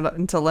figure that out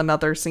until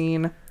another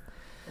scene.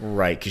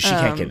 Right, because she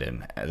can't get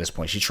in at this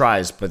point. She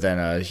tries, but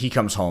then he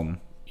comes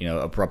home,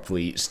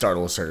 abruptly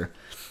startles her,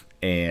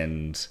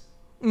 and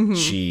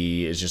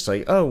she is just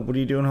like, oh, what are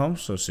you doing home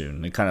so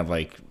soon? And kind of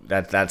like,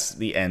 that's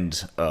the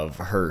end of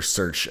her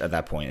search at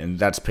that point, and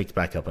that's picked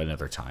back up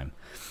another time.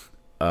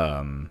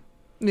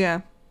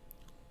 Yeah.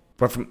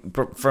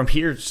 But from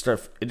here,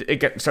 starts to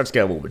get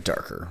a little bit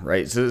darker,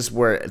 right? So this is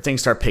where things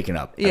start picking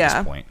up at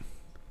this point.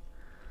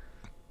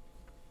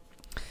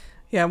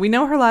 Yeah, we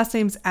know her last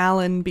name's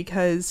Allen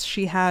because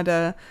she had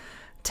a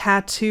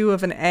tattoo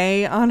of an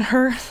A on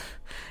her,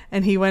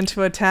 and he went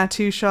to a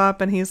tattoo shop,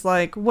 and he's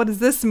like, what does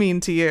this mean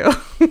to you?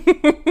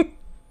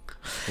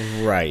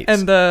 Right.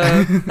 And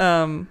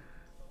the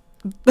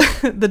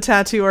the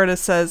tattoo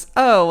artist says,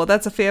 oh, well,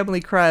 that's a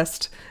family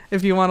crest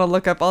if you want to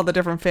look up all the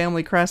different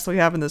family crests we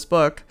have in this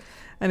book.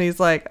 And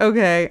he's like,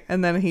 okay.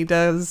 And then he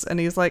does, and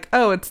he's like,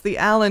 oh, it's the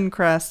Allen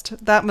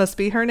crest. That must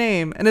be her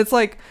name. And it's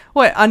like,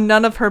 what, on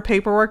none of her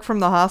paperwork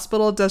from the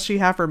hospital does she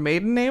have her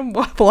maiden name?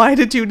 Why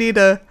did you need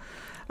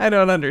I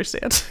don't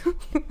understand.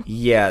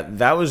 Yeah,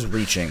 that was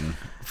reaching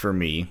for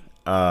me.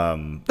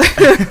 I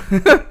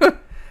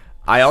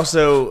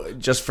also,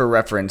 just for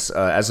reference,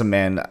 as a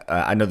man,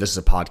 I know this is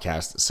a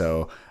podcast,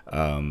 so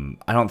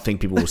I don't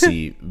think people will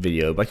see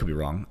video, but I could be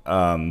wrong.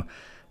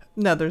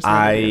 No, there's no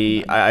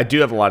I do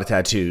have a lot of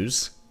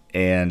tattoos,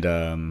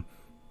 and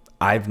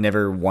I've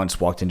never once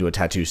walked into a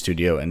tattoo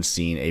studio and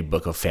seen a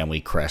book of family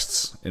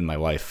crests in my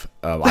life.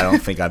 I don't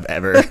think I've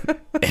ever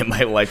in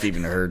my life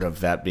even heard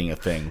of that being a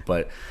thing,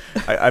 but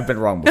I've been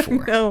wrong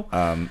before. No.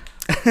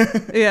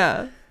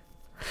 Yeah.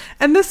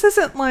 And this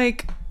isn't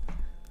like,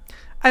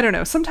 I don't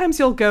know, sometimes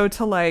you'll go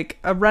to like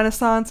a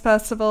Renaissance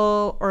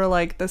festival or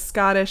like the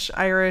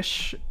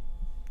Scottish-Irish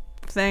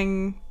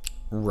thing.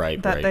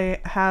 Right, that they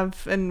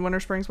have in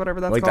Winter Springs,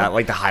 whatever that's like called. that,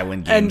 like the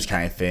Highland Games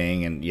kind of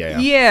thing, and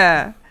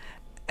yeah,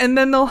 and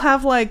then they'll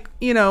have like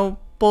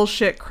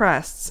bullshit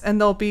crests, and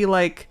they'll be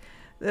like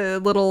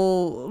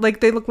little,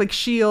 like they look like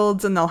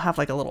shields, and they'll have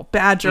like a little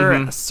badger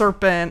and a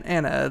serpent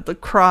and the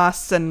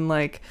cross, and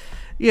like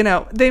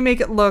they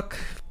make it look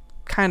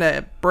kind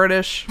of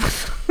British,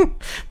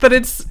 but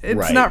it's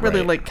not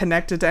really like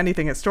connected to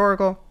anything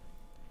historical.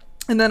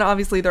 And then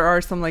obviously there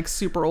are some like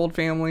super old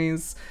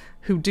families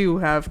who do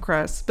have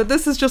crests, but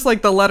this is just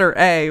like the letter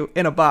A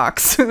in a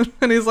box.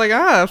 And he's like,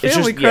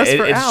 family crest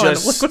for Alan.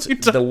 Just look what you're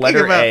talking the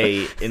letter about.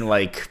 A in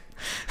like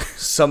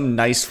some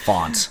nice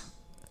font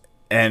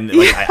and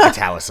like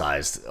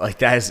italicized. Like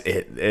that is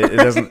it. It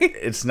doesn't.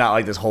 It's not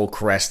like this whole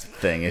crest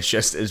thing. It's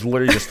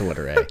literally just the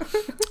letter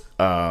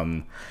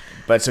A.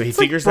 But so he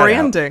figures like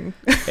that branding.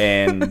 out,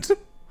 and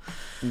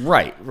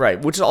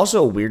right, which is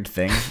also a weird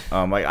thing.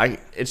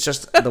 It's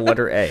just the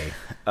letter A.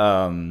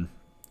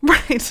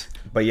 Right.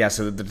 But yeah,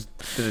 so the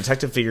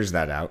detective figures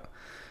that out,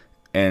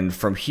 and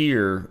from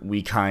here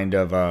we kind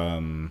of,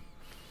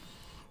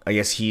 I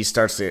guess he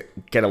starts to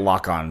get a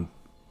lock on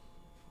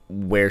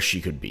where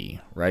she could be,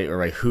 right, or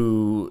like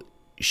who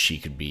she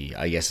could be.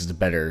 I guess is the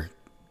better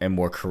and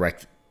more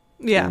correct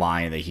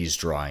line that he's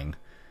drawing,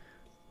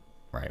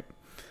 right?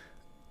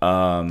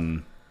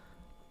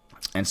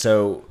 And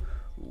so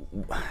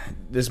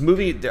this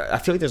movie, I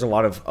feel like there's a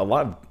lot of I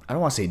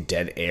don't want to say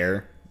dead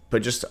air,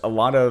 but just a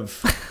lot of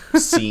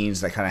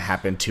scenes that kind of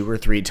happen 2 or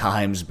 3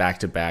 times back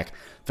to back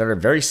that are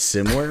very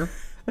similar,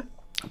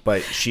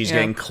 but she's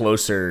getting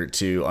closer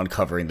to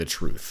uncovering the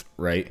truth,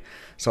 right?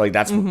 So like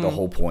that's the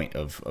whole point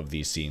of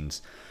these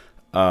scenes.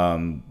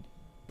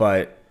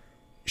 But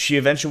she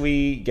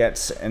eventually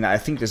gets, and I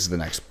think this is the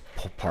next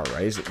part,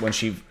 right? Is when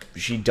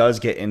she does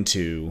get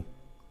into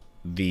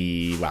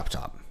the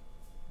laptop.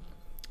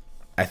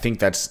 I think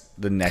that's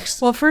the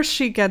next. Well, first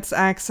she gets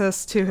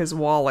access to his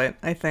wallet,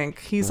 I think.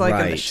 He's like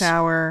in the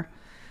shower.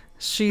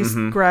 She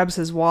grabs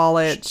his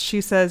wallet.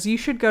 She says, "You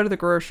should go to the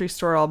grocery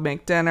store. I'll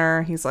make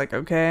dinner." He's like,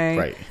 "Okay."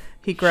 Right.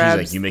 He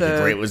grabs She's like, "You make a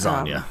great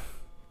lasagna."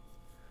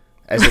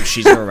 As if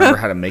she's going to remember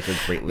how to make a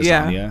great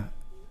lasagna. Yeah.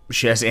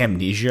 She has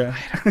amnesia.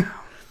 I don't know.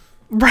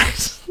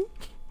 Right.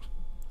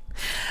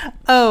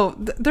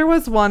 There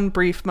was one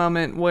brief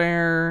moment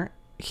where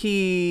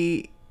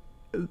he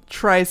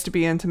tries to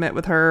be intimate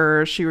with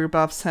her. She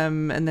rebuffs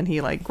him, and then he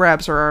like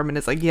grabs her arm and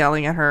is like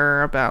yelling at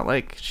her about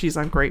like she's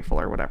ungrateful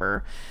or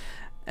whatever.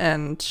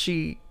 And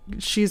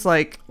she's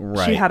like,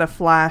 she had a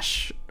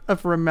flash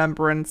of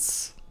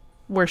remembrance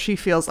where she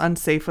feels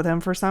unsafe with him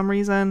for some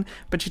reason,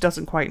 but she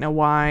doesn't quite know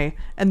why,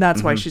 and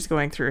that's why she's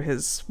going through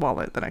his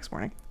wallet the next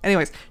morning.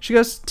 Anyways, she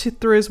goes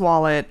through his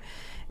wallet,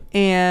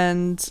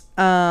 and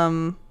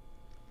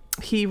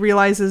he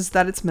realizes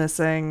that it's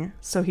missing,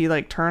 so he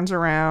like turns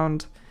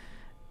around,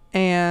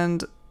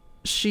 and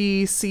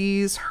she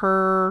sees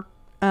her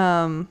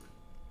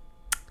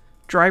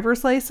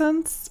driver's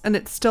license, and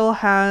it still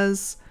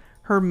has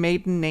her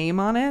maiden name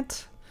on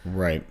it.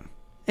 Right.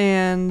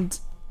 And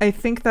I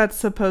think that's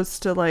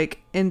supposed to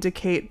like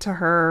indicate to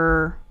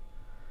her,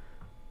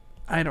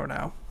 I don't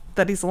know,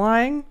 that he's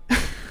lying.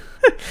 Right.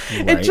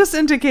 It just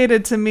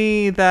indicated to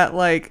me that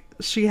like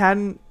she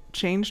hadn't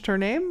changed her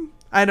name.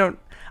 I don't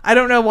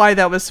know why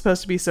that was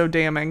supposed to be so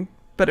damning,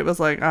 but it was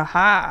like,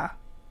 aha.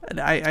 And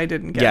I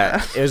didn't get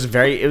that.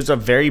 It was a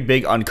very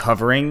big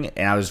uncovering,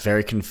 and I was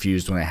very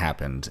confused when it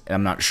happened. And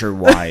I'm not sure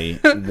why,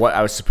 what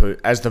I was supposed,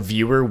 as the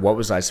viewer, what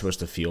was I supposed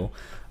to feel?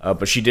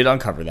 But she did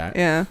uncover that.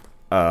 Yeah.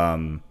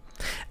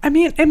 I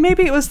mean, and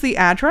maybe it was the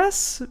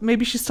address.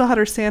 Maybe she still had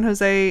her San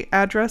Jose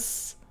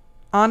address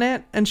on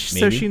it, and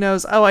so she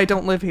knows, oh, I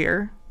don't live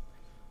here.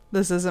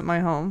 This isn't my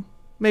home.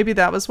 Maybe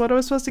that was what I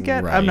was supposed to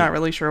get. Right. I'm not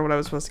really sure what I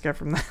was supposed to get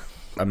from that.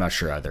 I'm not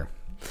sure either.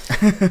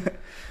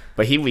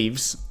 But he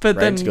leaves,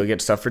 then, to go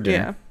get stuff for dinner.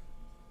 Yeah.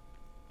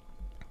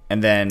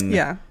 And then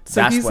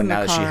so that's he's when in the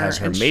now that she has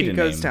her maiden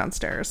name. She goes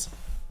downstairs.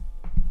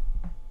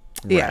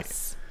 Right.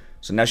 Yes.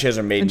 So now she has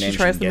her maiden name. She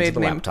gets the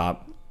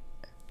laptop.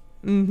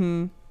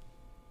 Mm-hmm.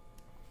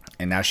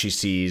 And now she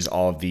sees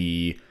all of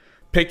the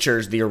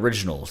pictures, the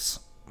originals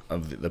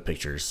of the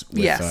pictures.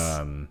 With,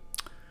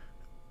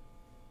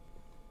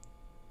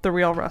 the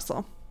real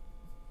Russell.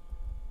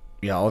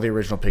 Yeah, all the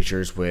original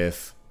pictures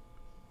with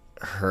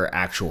her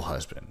actual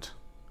husband.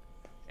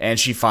 And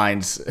she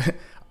finds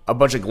a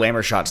bunch of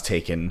glamour shots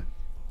taken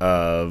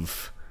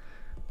of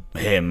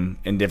him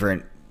in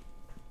different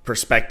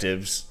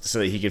perspectives so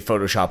that he could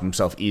Photoshop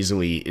himself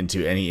easily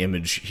into any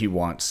image he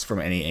wants from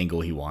any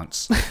angle he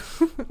wants.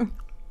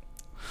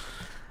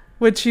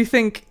 Which you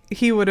think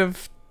he would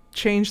have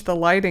changed the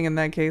lighting in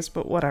that case,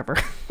 but whatever.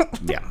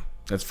 Yeah,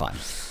 that's fine.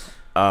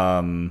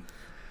 So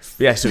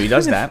he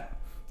does that.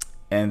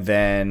 And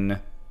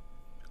then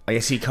I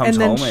guess he comes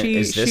home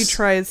and she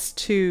tries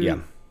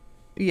to...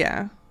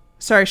 Yeah.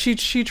 Sorry,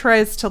 she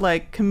tries to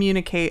like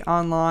communicate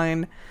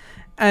online,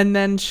 and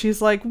then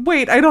she's like,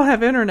 wait, I don't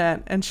have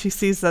internet, and she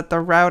sees that the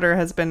router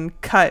has been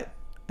cut,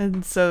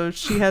 and so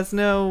she has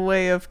no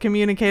way of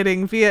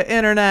communicating via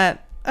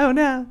internet. Oh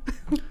no.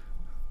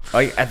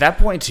 Like at that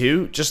point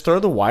too, just throw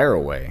the wire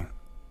away.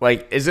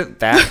 Like, isn't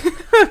that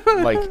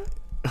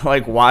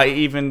like why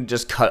even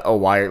just cut a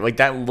wire? Like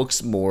that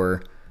looks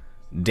more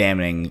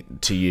damning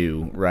to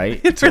you,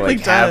 right? It really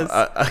does.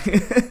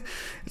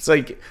 It's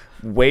like,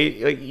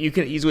 wait, like you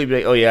can easily be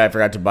like, oh yeah, I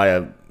forgot to buy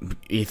a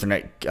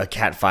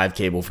Cat 5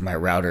 cable for my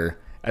router,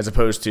 as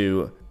opposed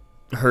to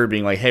her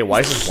being like, hey, why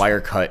is this wire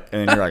cut?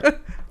 And then you're like,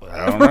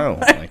 I don't know.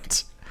 Like,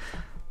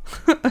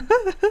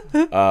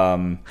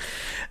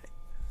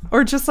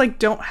 or just like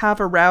don't have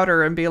a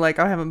router and be like,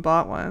 I haven't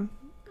bought one.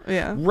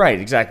 Yeah. Right,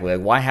 exactly.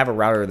 Like, why have a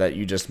router that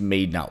you just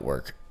made not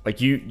work?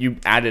 Like you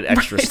added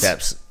extra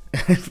steps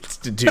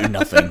to do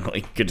nothing.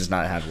 Like, you could just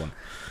not have one.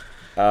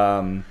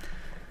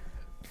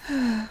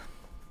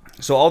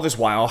 So all this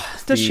while,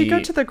 does she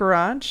go to the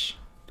garage?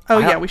 Oh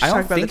yeah, we should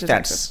talk about the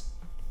detective.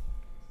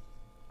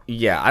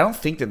 I don't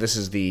think that this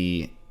is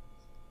the.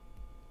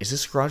 Is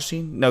this a garage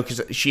scene? No,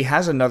 because she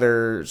has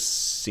another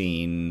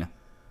scene.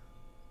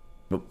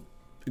 But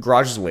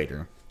garage is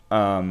later.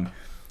 At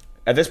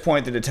this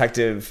point, the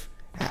detective.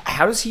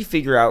 How does he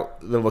figure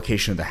out the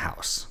location of the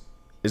house?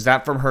 Is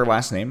that from her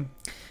last name?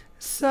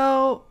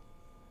 So,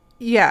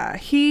 yeah,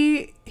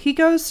 he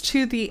goes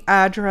to the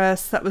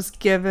address that was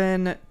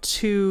given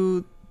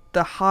to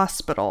the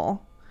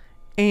hospital,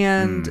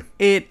 and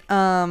it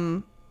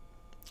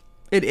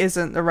it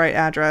isn't the right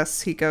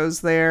address. He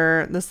goes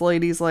there. This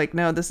lady's like,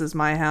 no, this is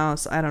my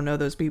house. I don't know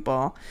those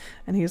people.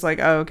 And he's like,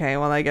 oh, okay,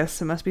 well, I guess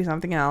it must be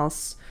something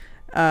else.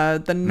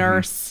 The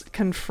nurse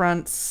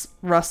confronts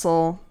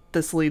Russell.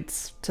 This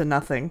leads to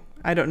nothing.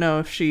 I don't know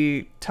if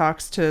she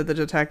talks to the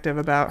detective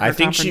about her I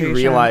think she confrontation.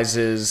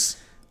 realizes...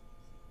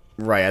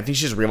 Right, I think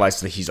she just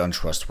realizes that he's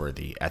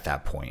untrustworthy at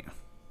that point.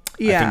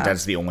 Yeah. I think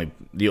that's the only...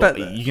 But,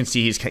 you can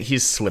see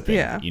he's slipping,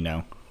 yeah. you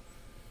know?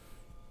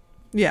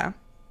 Yeah.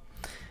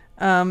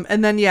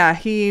 And then, yeah,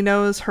 he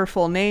knows her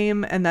full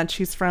name and that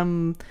she's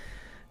from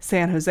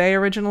San Jose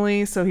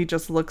originally. So he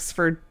just looks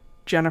for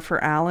Jennifer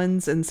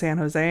Allen's in San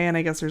Jose. And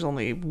I guess there's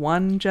only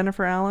one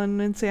Jennifer Allen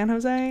in San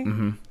Jose.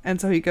 Mm-hmm. And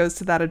so he goes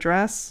to that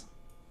address.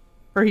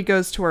 Or he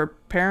goes to her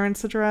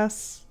parents'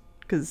 address.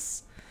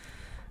 Because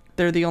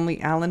they're the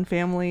only Allen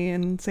family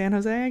in San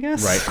Jose, I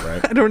guess.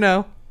 Right. I don't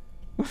know.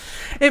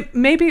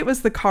 Maybe it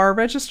was the car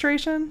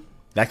registration.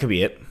 That could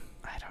be it.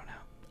 I don't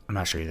know. I'm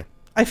not sure either.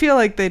 I feel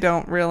like they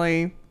don't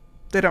really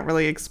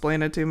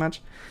explain it too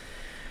much.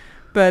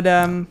 But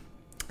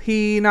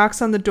he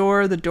knocks on the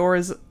door. The door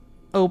is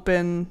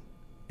open,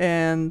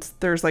 and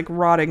there's like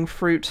rotting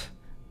fruit.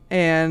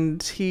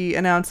 And he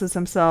announces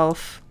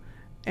himself,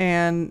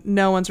 and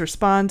no one's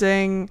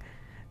responding.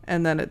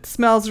 And then it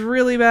smells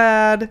really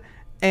bad,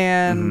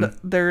 and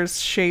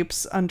there's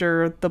shapes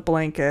under the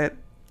blanket.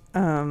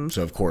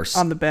 So of course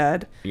on the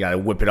bed, you gotta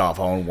whip it off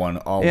all in one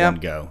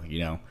go, you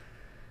know.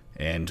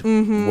 And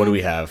what do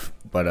we have?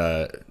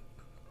 But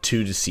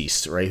two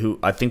deceased, right? Who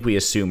I think we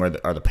assume are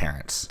the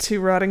parents.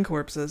 Two rotting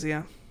corpses.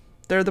 Yeah,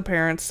 they're the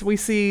parents. We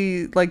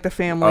see like the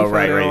family. Oh, photo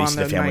right. You on see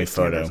the the family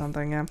nightstand photo or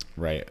something. Yeah.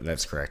 Right.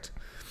 That's correct.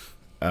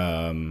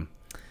 So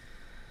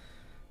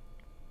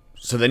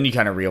then you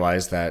kind of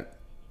realize that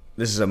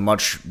this is a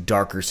much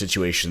darker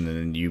situation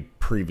than you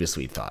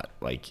previously thought.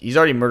 Like, he's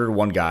already murdered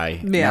one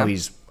guy. Yeah. Now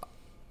he's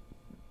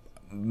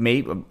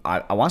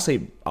I want to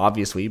say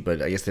obviously,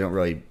 but I guess they don't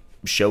really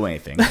show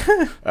anything.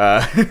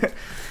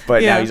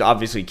 But Yeah. now he's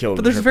obviously killed.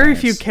 But there's her very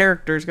parents. few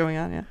characters going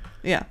on. Yeah.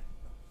 Yeah.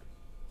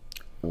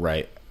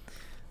 Right.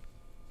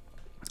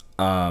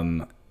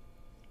 And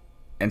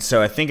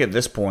so I think at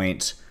this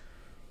point,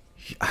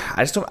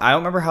 I don't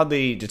remember how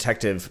the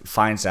detective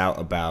finds out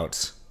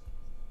about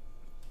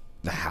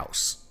the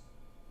house.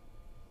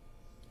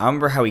 I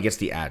remember how he gets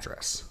the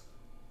address.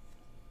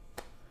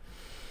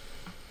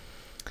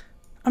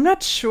 I'm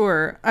not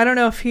sure. I don't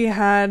know if he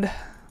had...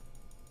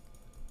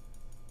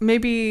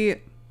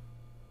 Maybe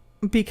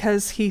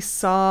because he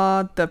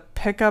saw the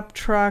pickup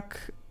truck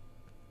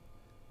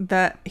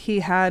that he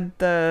had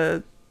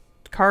the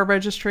car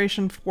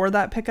registration for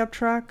that pickup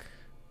truck.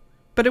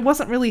 But it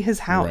wasn't really his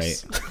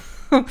house.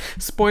 Right.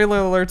 Spoiler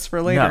alerts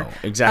for later. No,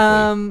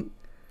 exactly.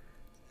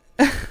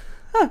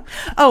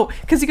 Oh,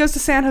 because he goes to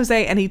San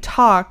Jose and he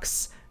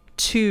talks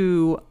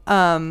to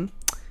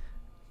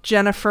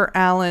Jennifer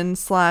Allen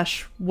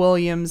 /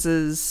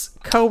 Williams's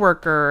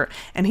coworker,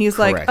 and he's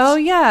Correct. like, "Oh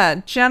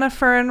yeah,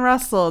 Jennifer and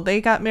Russell,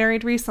 they got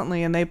married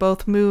recently, and they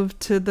both moved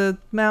to the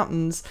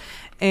mountains."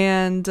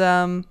 And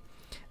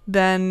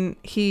then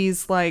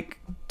he's like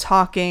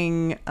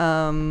talking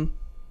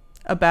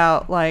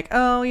about like,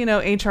 oh, you know,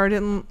 HR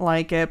didn't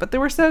like it, but they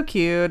were so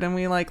cute, and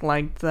we like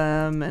liked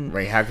them, and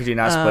Right? How could you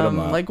not split them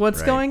up? like, what's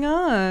Right. going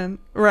on?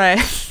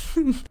 Right.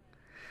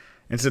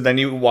 And so then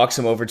he walks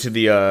him over to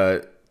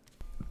the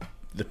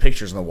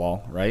pictures on the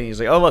wall, right? He's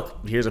like, "Oh,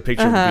 look, here's a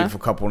picture of a beautiful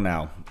couple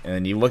now." And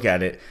then you look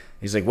at it.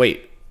 He's like,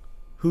 "Wait,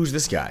 who's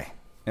this guy?"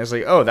 And it's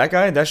like, "Oh, that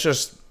guy. That's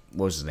just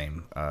what was his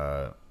name?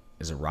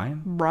 Is it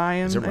Ryan?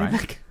 Ryan. Is it Ryan?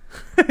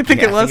 I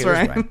think Yeah, it was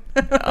Ryan.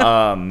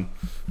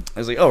 I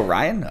was like, "Oh,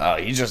 Ryan.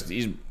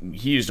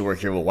 He used to work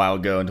here a while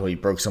ago until he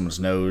broke someone's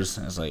nose."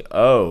 And I was like,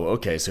 "Oh,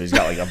 okay. So he's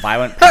got like a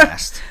violent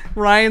past."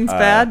 Ryan's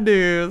bad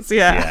news.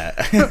 Yeah.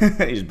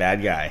 Yeah, he's a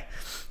bad guy.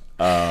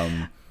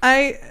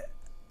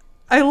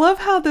 I love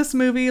how this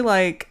movie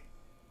like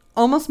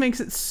almost makes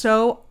it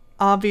so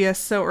obvious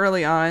so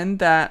early on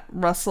that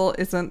Russell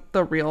isn't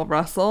the real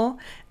Russell,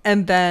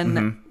 and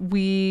then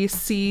we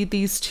see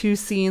these two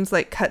scenes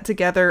like cut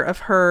together of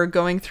her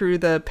going through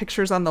the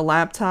pictures on the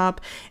laptop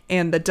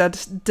and the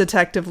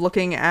detective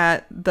looking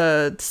at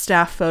the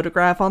staff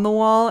photograph on the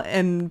wall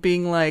and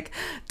being like,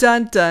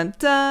 "Dun dun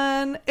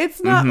dun,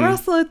 it's not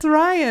Russell, it's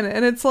Ryan."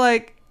 And it's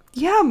like,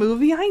 yeah,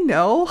 movie, I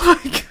know.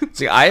 Like,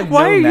 See, I've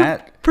why known are you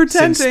that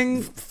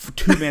pretending? since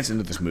 2 minutes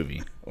into this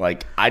movie.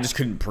 Like, I just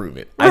couldn't prove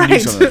it. I knew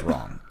Right. something was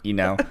wrong, you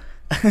know?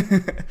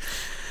 It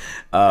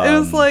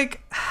was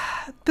like,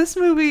 this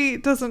movie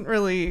doesn't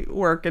really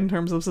work in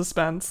terms of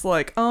suspense.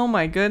 Like, oh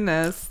my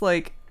goodness,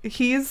 like,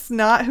 he's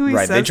not who he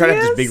Right, says they try to he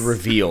have this is? big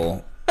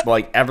reveal. But,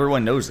 like,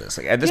 everyone knows this.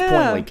 Like, at this point,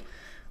 Yeah. like,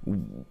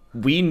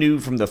 we knew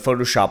from the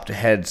photoshopped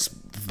heads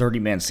 30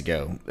 minutes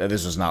ago that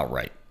this was not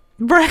right.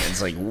 Right.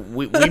 It's like,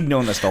 we've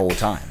known this the whole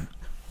time.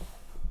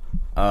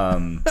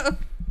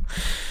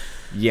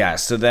 Yeah,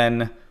 so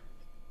then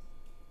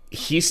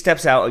he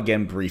steps out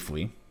again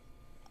briefly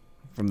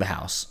from the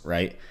house,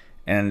 right?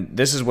 And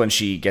this is when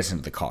she gets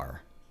into the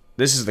car.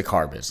 This is the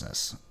car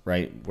business,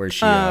 right? Where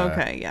she Oh,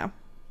 okay, yeah.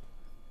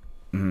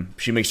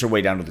 She makes her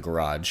way down to the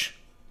garage.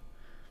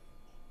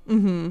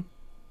 And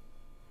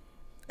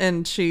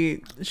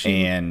she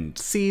And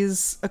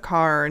sees a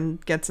car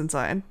and gets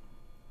inside.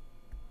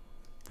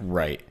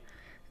 right.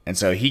 And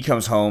so he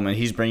comes home and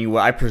he's bringing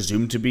what I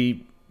presume to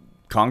be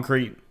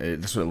concrete.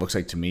 That's what it looks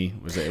like to me.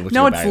 It looks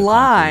No, like a it's bag of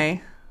lye.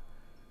 concrete.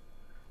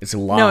 It's a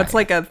lye. No, it's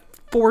like a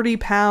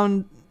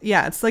 40-pound.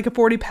 Yeah, it's like a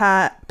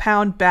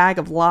 40-pound bag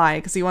of lye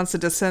because he wants to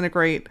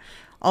disintegrate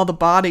all the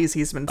bodies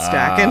he's been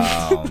stacking.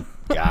 Oh,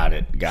 got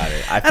it.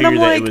 I And I'm figured that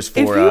like, it was if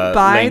for you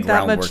buy laying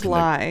that groundwork much in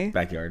lye, the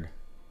backyard.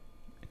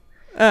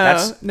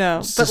 oh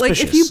no! But like,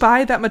 if you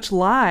buy that much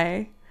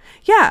lye,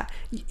 yeah,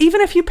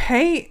 even if you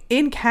pay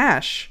in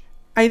cash,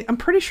 I'm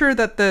pretty sure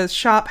that the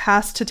shop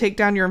has to take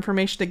down your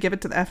information to give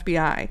it to the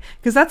FBI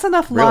because that's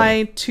enough lye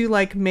Really? to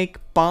like make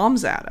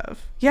bombs out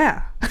of.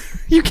 Yeah,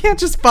 you can't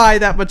just buy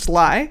that much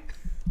lye.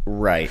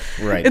 Right.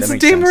 It's That a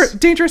makes sense.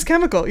 dangerous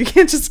chemical. You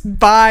can't just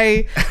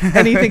buy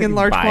anything in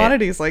large Buy it.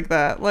 quantities like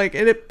that. Like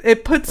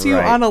it puts you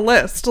Right. on a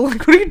list.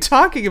 Like, what are you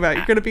talking about?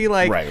 You're gonna be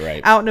like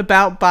Right. out and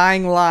about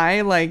buying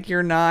lye. Like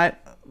you're not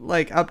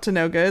like up to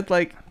no good.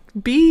 Like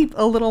be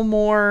a little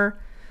more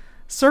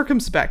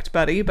circumspect,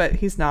 buddy. But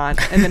he's not.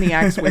 And then he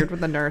acts weird with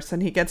the nurse,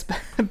 and he gets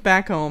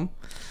back home.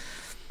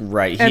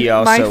 Right. And He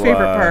also my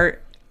favorite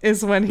part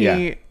is when he.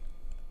 yeah.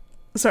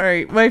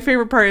 Sorry, my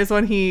favorite part is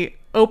when he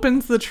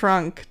opens the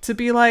trunk to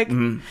be like,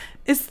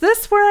 is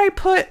this where I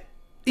put?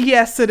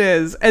 Yes, it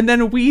is. And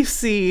then we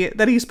see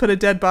that he's put a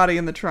dead body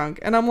in the trunk.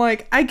 And I'm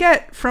like, I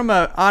get from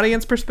a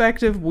audience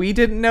perspective, we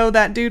didn't know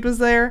that dude was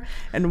there.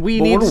 And we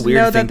Well, need what a to weird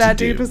know thing that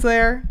to dude do. was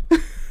there.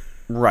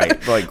 Right.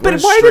 Like, what But a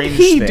why did strange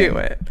he thing. do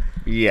it?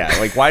 Yeah.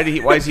 Like, why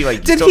is he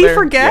like? Did still he there?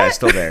 forget? Yeah,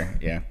 still there.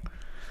 Yeah.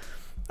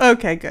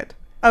 Okay, good.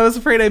 I was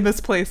afraid I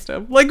misplaced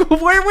him. Like,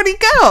 where would he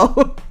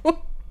go?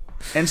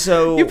 And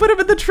so You put him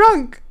in the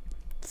trunk.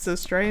 So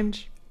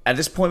strange. at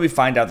this point, we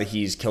find out that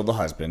he's killed the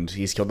husband.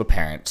 He's killed the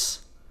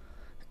parents.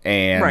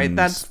 And Right,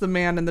 that's the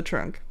man in the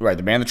trunk. right.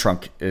 The man in the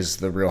trunk is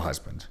the real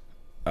husband.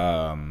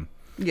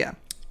 Yeah.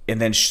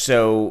 And then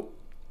so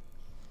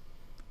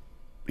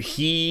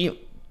he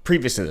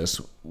previous to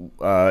this,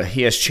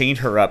 he has chained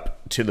her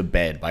up to the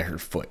bed by her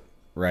foot.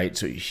 Right,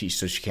 so she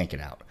can't get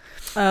out.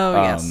 Oh,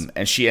 yes.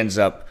 And she ends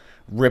up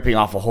ripping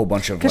off a whole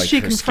bunch of 'Cause like she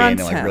her skin and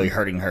confronts like really him.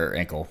 hurting her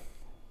ankle.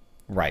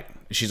 Right.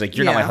 She's like,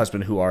 "You're not my Yeah.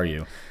 husband. Who are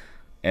you?"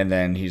 And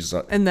then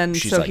And then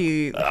she's so like,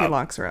 he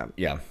locks her up.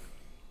 yeah,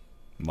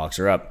 locks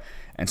her up.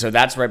 And so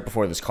that's right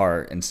before this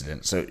car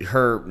incident. So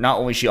her not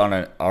only is she on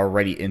an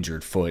already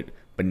injured foot,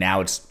 but now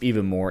it's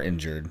even more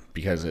injured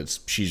because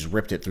she's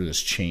ripped it through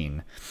this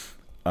chain.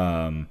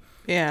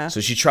 Yeah.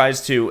 So she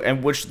tries to,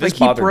 and which this like he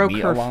bothered broke me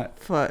her a lot.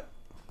 foot.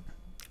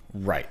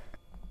 Right.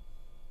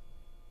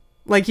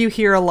 Like you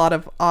hear a lot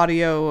of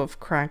audio of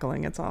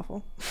crackling. It's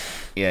awful.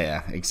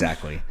 Yeah,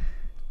 exactly.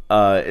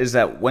 Is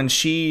that when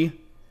she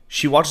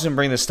watches him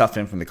bring this stuff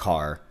in from the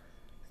car,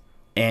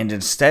 and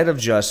instead of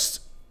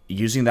just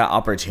using that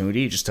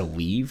opportunity just to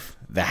leave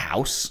the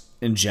house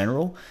in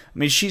general, I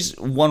mean, she's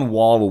one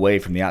wall away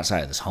from the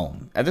outside of this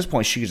home. At this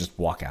point, she could just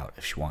walk out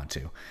if she wanted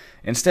to.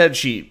 Instead,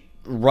 she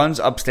runs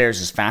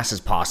upstairs as fast as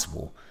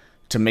possible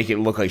to make it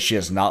look like she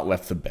has not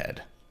left the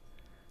bed.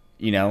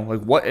 You know,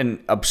 like what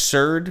an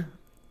absurd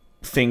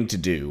thing to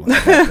do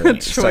at that point.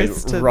 It's like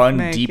Choice to run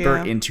make, deeper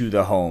yeah. into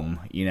the home,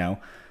 you know?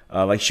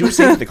 Like she was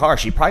staying in the car.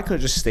 She probably could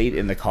have just stayed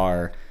in the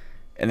car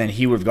and then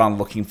he would have gone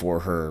looking for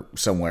her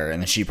somewhere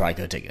and then she probably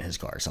could have taken his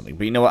car or something.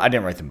 But you know what? I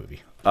didn't write the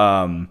movie.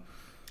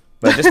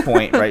 But at this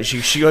point, right, she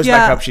goes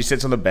back Yeah. up, she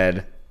sits on the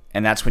bed,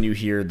 and that's when you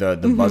hear the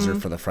buzzer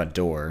for the front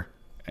door,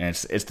 and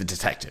it's the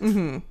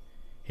detective.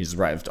 He's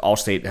arrived.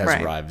 Allstate has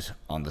Right. arrived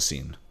on the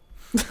scene.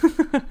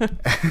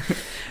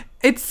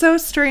 It's so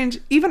strange.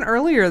 Even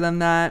earlier than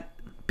that,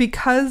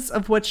 because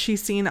of what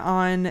she's seen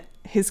on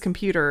his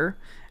computer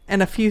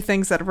and a few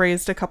things that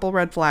raised a couple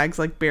red flags,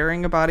 like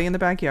burying a body in the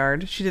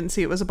backyard. She didn't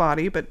see it was a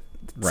body, but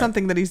Right.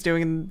 something that he's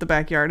doing in the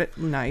backyard at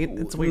night.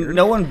 It's weird.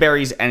 No one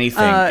buries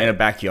anything in a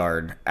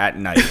backyard at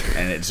night,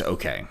 and it's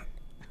okay.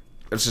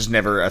 It's just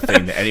never a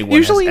thing that anyone has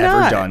Usually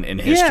ever not. done in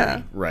history.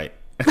 Yeah. Right.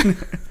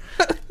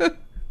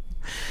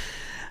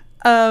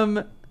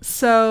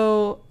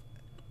 So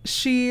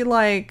she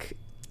like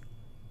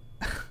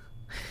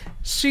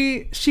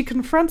she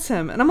confronts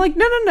him and I'm like,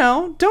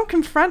 no, don't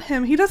confront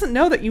him. He doesn't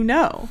know that you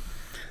know.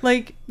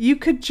 Like you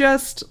could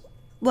just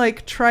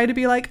like try to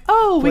be like,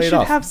 oh, we Play it should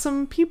off. have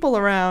some people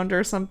around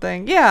or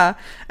something. Yeah.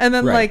 And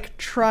then Right. like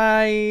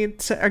try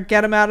to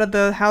get him out of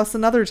the house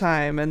another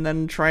time and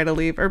then try to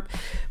leave.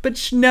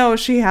 No,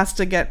 she has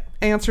to get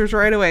answers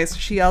right away. So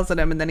she yells at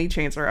him and then he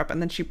chains her up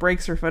and then she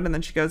breaks her foot and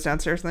then she goes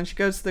downstairs and then she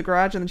goes to the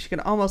garage and then she can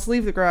almost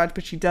leave the garage,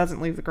 but she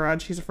doesn't leave the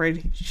garage. She's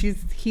afraid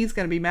he's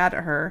going to be mad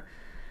at her.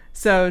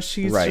 So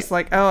she's Right. just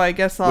like, oh, I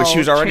guess I'll Which she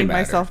was already chain mad at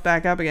her. myself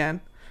back up again.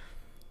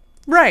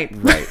 Right.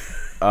 Right.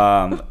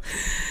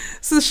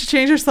 So she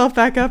changed herself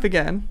back up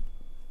again.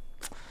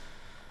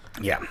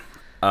 Yeah.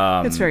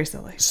 It's very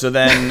silly. So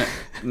then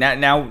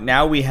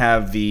now we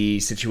have the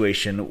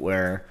situation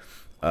where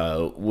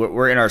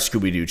we're in our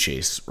Scooby-Doo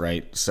chase,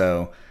 right?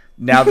 So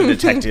now the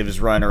detective is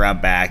running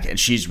around back, and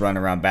she's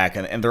running around back,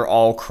 and they're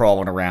all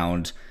crawling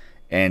around.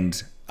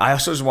 And I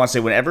also just want to say,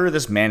 whenever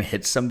this man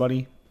hits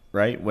somebody,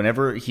 right?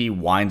 Whenever he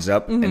winds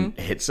up and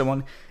hits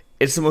someone,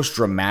 it's the most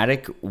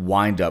dramatic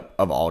wind up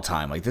of all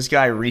time. Like, this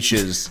guy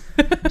reaches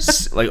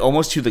like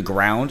almost to the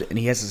ground, and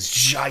he has this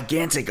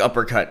gigantic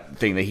uppercut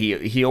thing that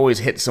he always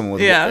hits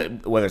someone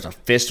with, whether it's a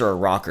fist or a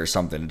rock or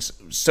something. It's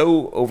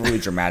so overly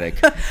dramatic.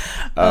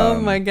 Oh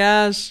my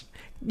gosh.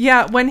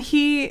 Yeah, when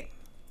he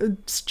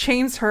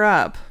chains her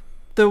up,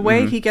 the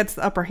way he gets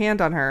the upper hand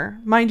on her,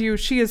 mind you,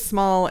 she is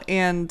small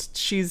and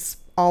she's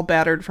all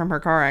battered from her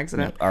car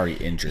accident. Already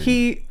injured.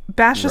 He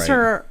bashes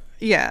her.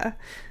 Yeah.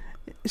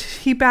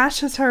 He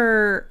bashes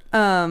her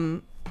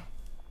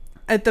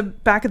at the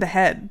back of the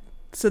head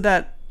so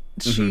that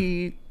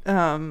she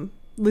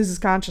loses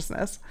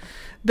consciousness.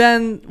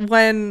 Then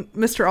when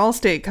Mr.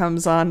 Allstate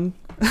comes on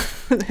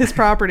his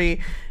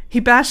property, he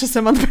bashes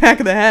him on the back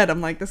of the head.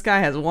 I'm like, this guy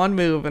has one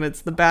move, and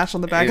it's the bash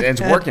on the back of the head.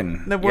 It's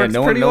working. That works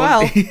pretty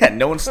well.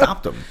 No one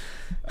stopped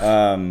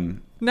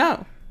him.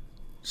 No.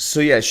 So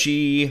yeah,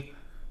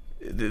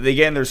 they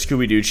get in their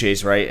Scooby-Doo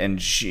chase, right?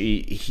 And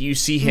you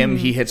see him,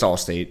 he hits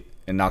Allstate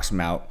and knocks him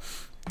out.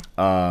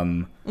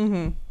 And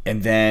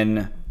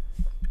then...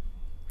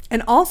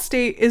 And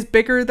Allstate is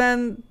bigger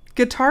than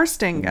Guitar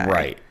Sting guy.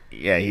 Right.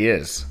 Yeah, he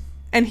is.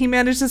 And he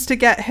manages to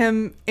get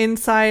him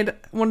inside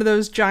one of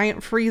those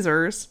giant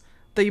freezers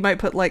that you might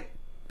put, like,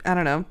 I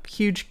don't know,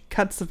 huge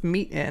cuts of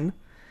meat in.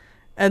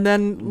 And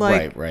then,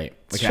 like... Right.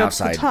 Like an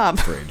outside top.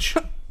 Fridge.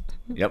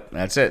 Yep,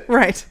 that's it.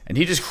 Right. And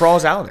he just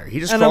crawls out of there.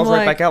 He just crawls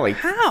right back out. Like,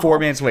 how? 4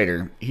 minutes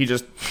later, he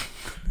just...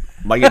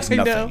 Like, it's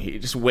nothing. He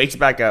just wakes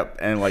back up,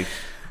 and, like,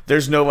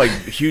 there's no, like,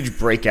 huge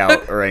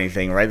breakout or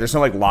anything, right? There's no,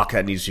 like, lock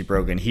that needs to be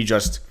broken. He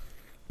just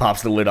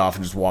pops the lid off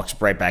and just walks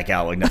right back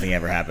out like nothing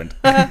ever happened.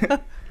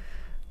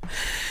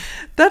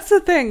 That's the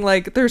thing.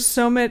 Like, there's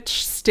so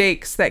much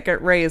stakes that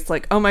get raised.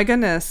 Like, oh my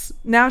goodness,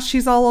 now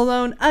she's all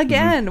alone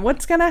again.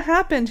 What's gonna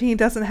happen? He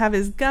doesn't have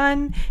his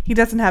gun. He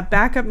doesn't have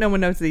backup. No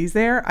one knows that he's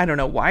there. I don't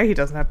know why he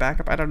doesn't have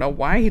backup. I don't know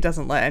why he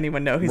doesn't let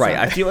anyone know he's right.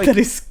 I feel like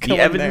the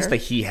evidence there. That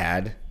he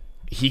had,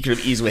 he could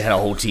have easily had a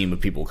whole team of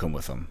people come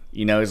with him.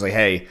 You know, he's like,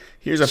 hey,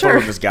 here's a photo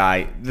of this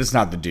guy. This is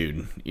not the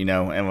dude, you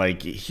know? And,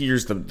 like,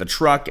 here's the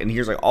truck, and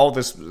here's, like, all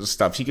this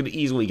stuff. He could have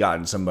easily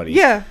gotten somebody.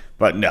 Yeah.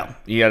 But no,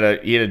 he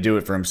had to do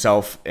it for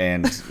himself,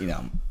 and, you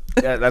know,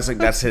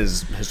 that's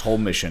his whole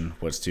mission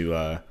was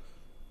to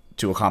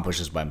accomplish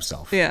this by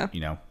himself. Yeah.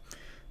 You know,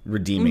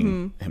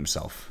 redeeming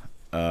himself.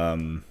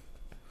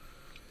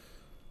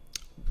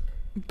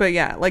 But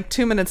yeah, like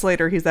 2 minutes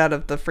later, he's out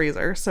of the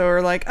freezer. So we're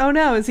like, oh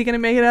no, is he going to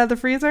make it out of the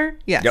freezer?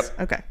 Yes. Yep.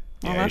 Okay.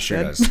 Well, yeah, he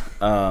sure does.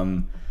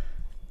 And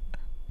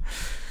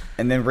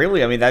then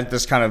really, I mean, that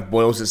just kind of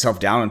boils itself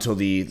down until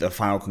the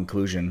final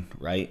conclusion,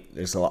 right?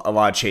 There's a lot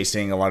of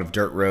chasing, a lot of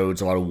dirt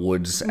roads, a lot of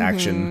woods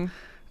action.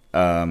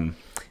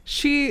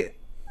 She,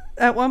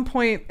 at one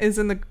point, is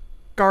in the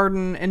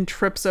garden and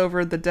trips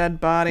over the dead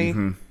body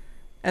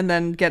and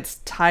then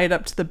gets tied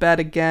up to the bed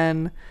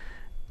again.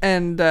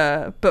 And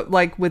but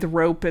like with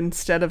rope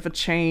instead of a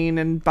chain,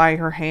 and by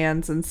her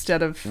hands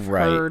instead of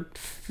her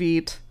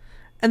feet,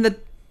 and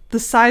the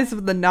size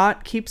of the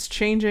knot keeps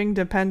changing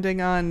depending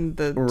on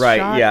the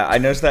shot. Yeah, I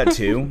noticed that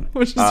too.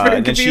 Which is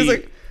very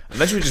confusing.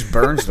 Eventually just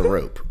burns the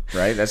rope,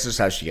 right? That's just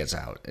how she gets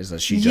out. Is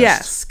that she just...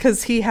 Yes,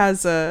 because he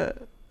has a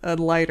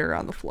lighter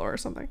on the floor or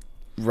something.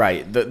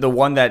 Right, the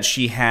one that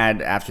she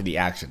had after the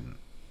accident.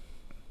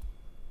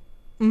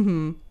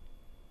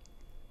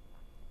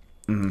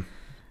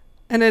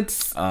 And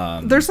it's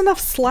there's enough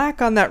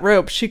slack on that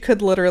rope. She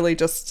could literally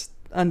just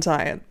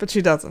untie it, but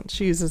she doesn't.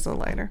 She uses a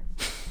lighter.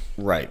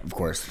 Right, of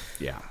course.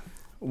 Yeah.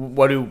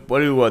 What do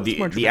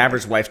the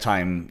average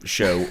Lifetime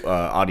show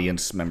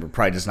audience member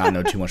probably does not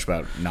know too much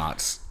about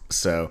knots.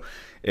 So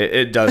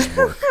it does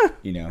work.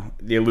 You know,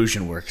 the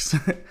illusion works.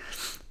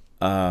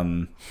 But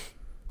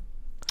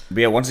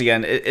yeah, once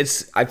again,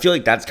 I feel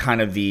like that's kind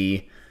of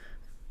the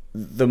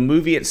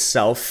movie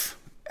itself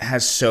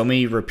has so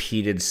many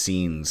repeated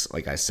scenes.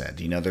 Like I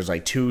said, you know, there's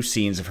like 2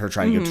 scenes of her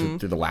trying to go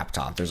through the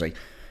laptop. There's like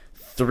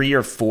 3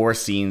 or 4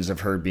 scenes of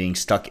her being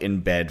stuck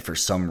in bed for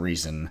some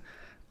reason,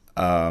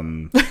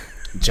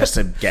 just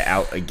to get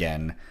out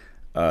again.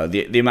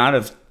 The amount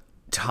of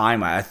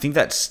time, I think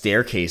that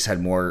staircase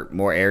had more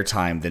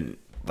airtime than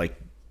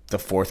like the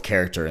 4th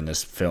character in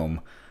this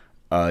film.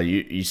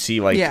 You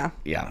see, like,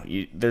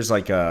 there's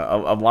like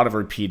a lot of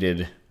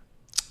repeated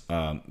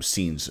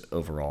scenes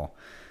overall,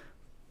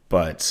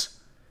 but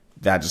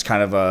that just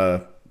kind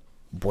of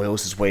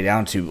boils its way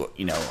down to,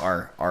 you know,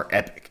 our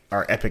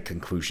epic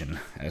conclusion,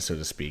 so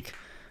to speak,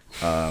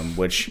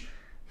 which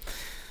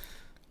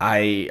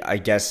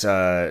I guess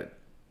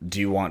do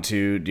you want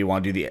to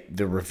do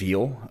the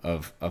reveal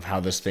of how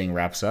this thing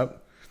wraps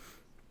up?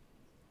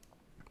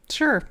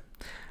 Sure.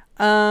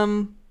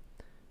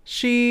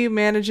 She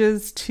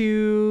manages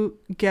to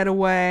get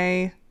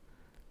away,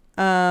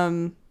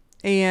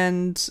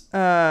 and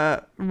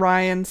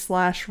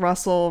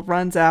Ryan/Russell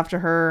runs after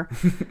her,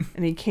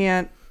 and he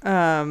can't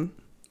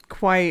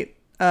quite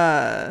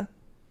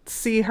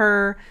see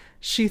her.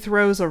 she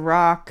throws a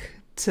rock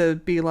to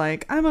be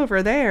like, I'm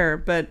over there,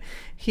 but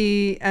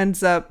he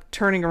ends up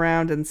turning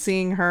around and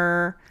seeing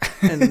her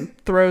and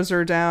throws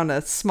her down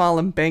a small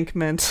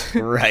embankment.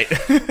 Right.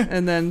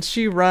 And then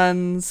she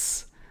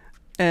runs,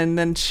 and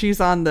then she's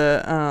on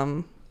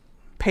the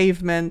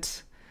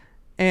pavement,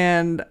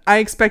 and I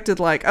expected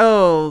like,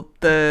 oh,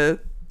 the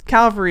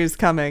cavalry's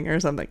coming or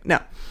something. No.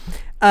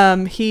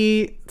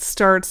 He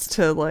starts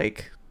to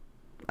like,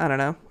 I don't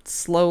know,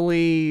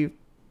 slowly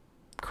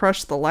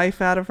crush the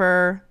life out of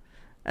her.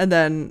 And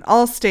then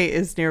Allstate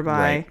is nearby,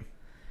 Right.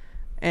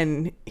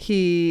 and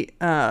he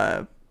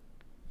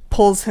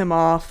pulls him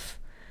off,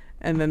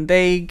 and then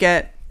they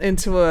get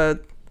into a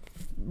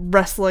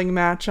wrestling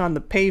match on the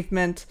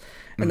pavement,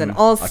 and then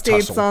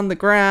Allstate's tussle. on the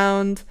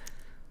ground.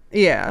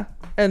 Yeah.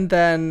 And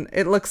then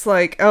it looks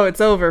like, oh, it's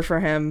over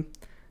for him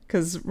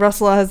because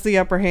Russell has the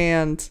upper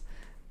hand.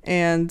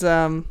 And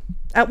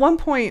at one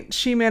point,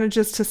 she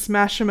manages to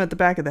smash him at the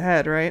back of the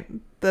head, right?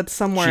 That's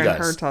somewhere She in does,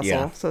 her tussle.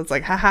 yeah. So it's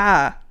like,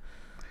 haha,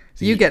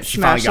 you get she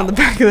finally smashed on got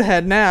the one. back of the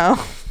head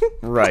now.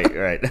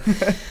 Right.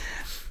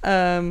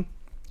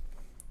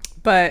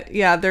 But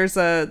yeah, there's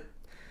a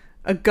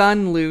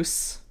gun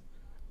loose.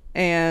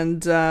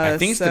 And I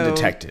think it's the so,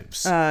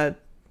 detectives.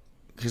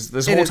 Because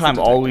this it whole is the time,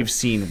 all detective. we've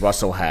seen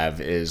Russell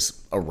have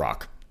is a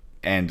rock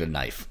and a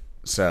knife.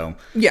 So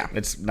Yeah.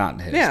 it's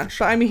not his. Yeah, for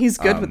sure. but I mean, he's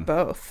good with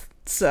both.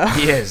 So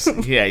He is.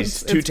 Yeah,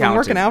 he's too it's been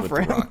talented working out with for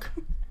the him. rock.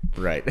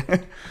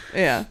 Right.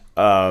 Yeah.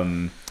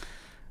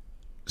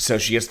 So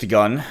she gets the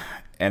gun,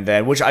 and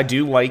then, which I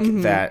do like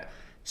Mm-hmm. that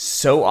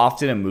so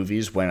often in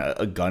movies when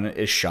a gun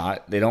is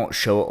shot, they don't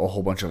show a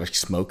whole bunch of like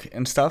smoke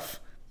and stuff,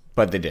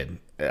 but they did.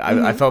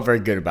 Mm-hmm. I felt very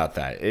good about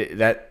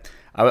that.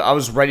 I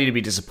was ready to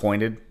be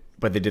disappointed,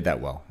 but they did that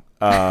well.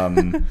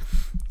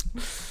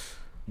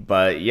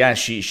 But yeah,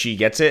 she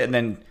gets it, and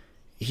then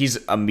he's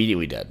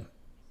immediately dead.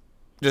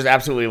 Just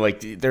absolutely,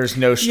 like, there's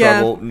no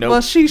struggle. Yeah. No.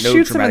 Well, she no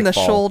shoots him in dramatic the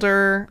fall.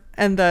 shoulder,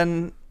 and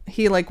then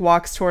he like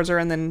walks towards her,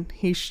 and then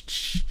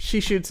she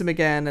shoots him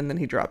again, and then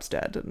he drops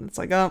dead, and it's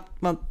like, oh,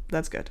 well,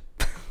 that's good.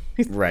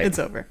 Right. It's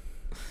over.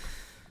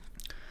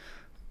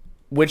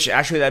 Which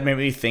actually, that made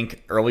me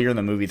think earlier in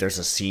the movie, there's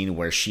a scene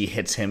where she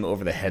hits him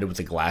over the head with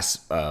a glass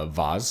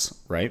vase,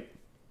 right?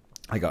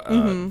 Like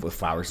with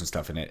flowers and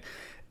stuff in it.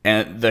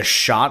 And the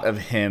shot of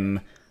him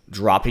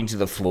dropping to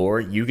the floor,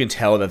 you can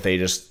tell that they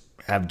just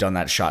have done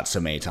that shot so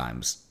many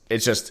times.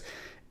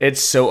 It's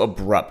so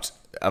abrupt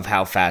of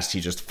how fast he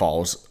just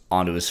falls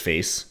onto his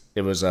face.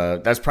 It was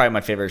that's probably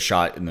my favorite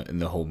shot in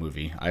the whole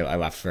movie. I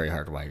laughed very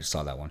hard when I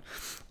saw that one.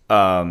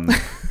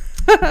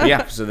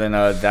 Yeah, so then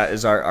that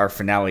is our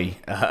finale.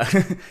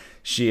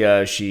 She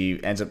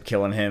ends up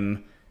killing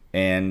him,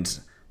 and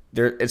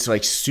it's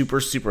like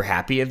super, super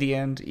happy at the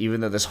end,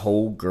 even though this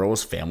whole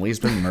girl's family has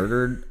been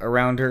murdered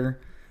around her,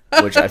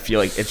 which I feel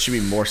like it should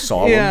be more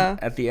solemn Yeah.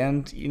 at the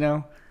end, you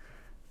know?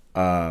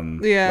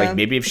 Yeah. Like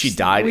maybe if she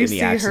died We in the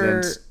see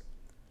accident,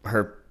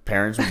 her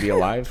parents would be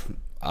alive.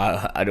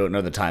 I don't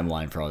know the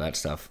timeline for all that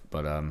stuff,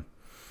 but kind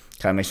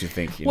of makes you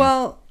think. You know?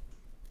 Well,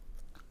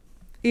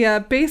 yeah,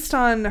 based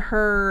on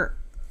her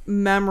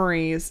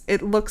memories,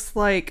 it looks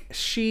like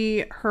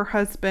her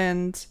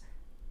husband,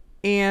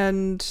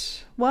 and,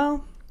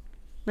 well,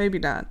 maybe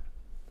not.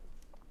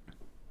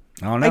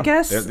 I don't know. I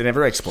guess they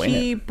never explain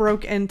he it.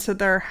 broke into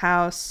their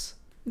house.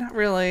 Not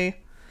really.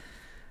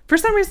 For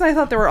some reason, I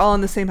thought they were all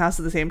in the same house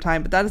at the same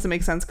time, but that doesn't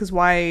make sense because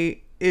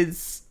why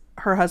is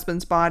her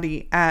husband's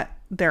body at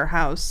their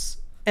house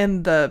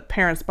and the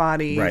parents'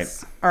 bodies Right.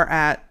 are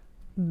at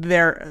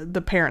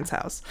the parents'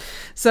 house?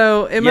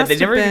 So it Yeah, must they have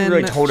never been even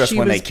really told us she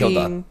when they was killed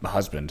being- the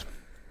husband.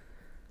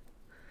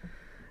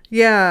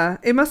 Yeah,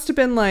 it must have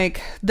been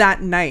like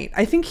that night.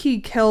 I think he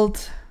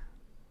killed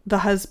the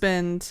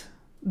husband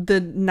the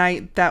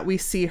night that we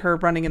see her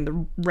running in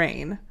the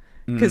rain.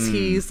 Because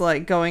he's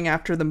like going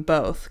after them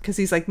both. Because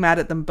he's like mad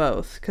at them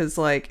both. Because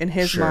like in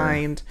his Sure.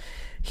 mind,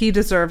 he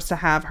deserves to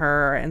have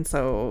her. And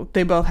so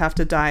they both have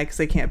to die because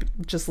they can't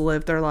just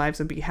live their lives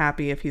and be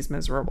happy if he's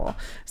miserable.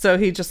 So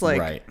he just like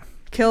Right.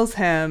 kills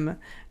him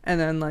and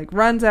then like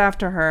runs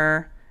after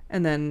her.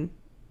 And then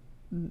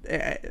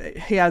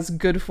he has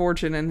good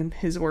fortune in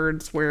his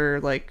words where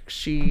like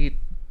she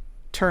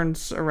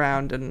turns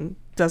around and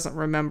doesn't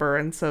remember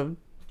and so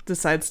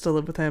decides to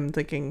live with him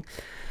thinking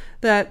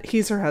that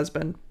he's her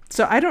husband.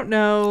 So I don't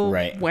know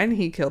Right. when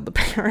he killed the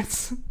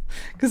parents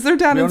because they're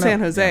down We in don't know. San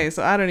Jose, Yeah.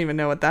 so I don't even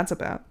know what that's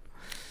about.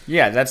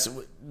 Yeah, that's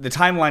the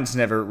timeline's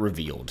never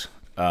revealed.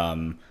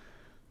 No.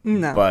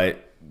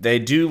 But they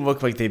do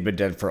look like they've been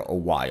dead for a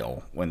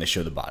while when they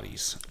show the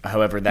bodies.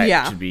 However, that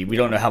Yeah. could be. We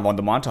don't know how long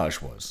the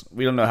montage was.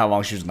 We don't know how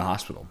long she was in the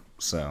hospital.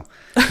 So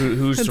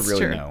who's to That's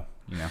really true. know?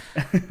 You know.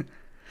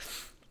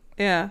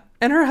 Yeah.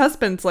 And her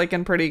husband's like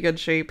in pretty good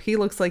shape. He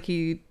looks like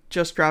he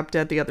just dropped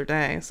dead the other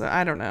day, so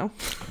I don't know.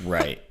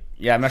 Right.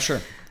 Yeah, I'm not sure.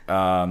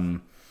 But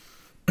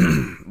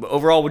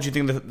overall, what do you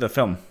think of the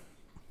film?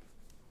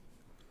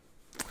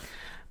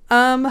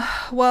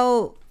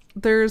 Well,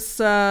 there's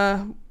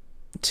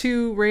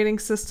two rating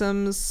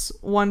systems,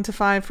 1 to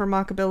 5 for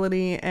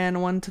mockability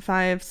and 1 to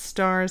 5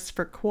 stars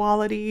for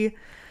quality.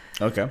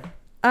 Okay.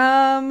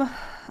 I'll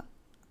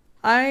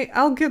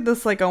give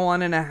this like a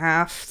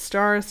 1.5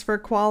 stars for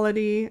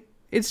quality.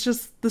 It's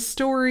just the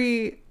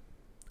story.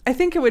 I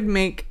think it would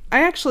make.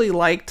 I actually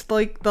liked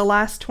like the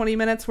last 20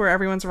 minutes where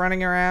everyone's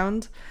running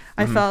around.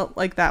 I felt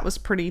like that was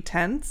pretty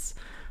tense,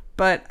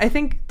 but I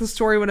think the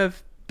story would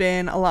have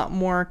been a lot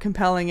more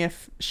compelling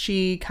if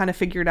she kind of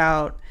figured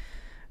out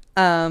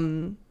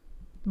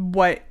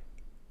what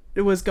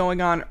was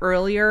going on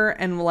earlier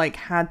and like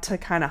had to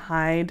kind of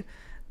hide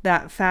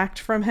that fact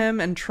from him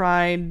and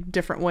tried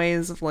different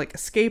ways of like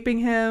escaping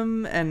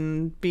him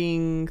and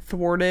being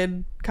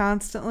thwarted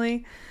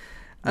constantly.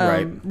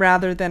 Right.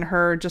 Rather than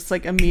her just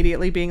like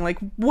immediately being like,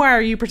 why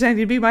are you pretending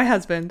to be my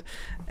husband?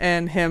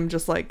 And him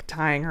just like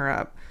tying her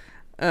up.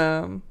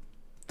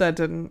 That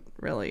didn't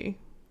really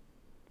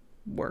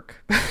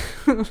work.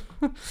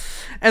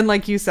 And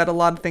like you said, a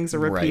lot of things are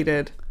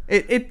repeated.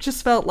 Right. It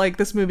just felt like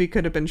this movie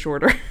could have been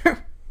shorter. There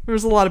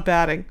was a lot of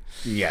batting.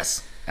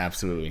 Yes,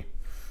 absolutely.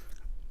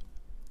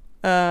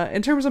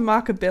 In terms of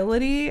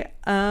mockability,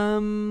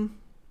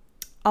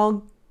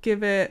 I'll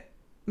give it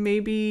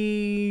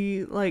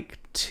maybe like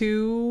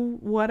 2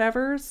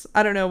 whatevers.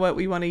 I don't know what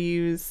we want to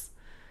use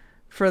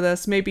for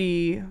this.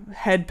 Maybe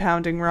head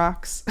pounding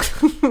rocks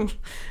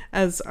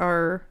as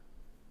our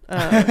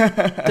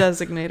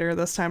designator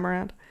this time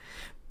around.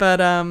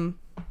 But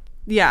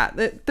yeah,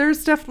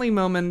 there's definitely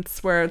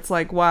moments where it's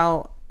like,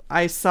 wow,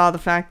 I saw the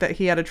fact that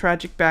he had a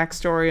tragic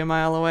backstory a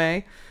mile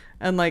away,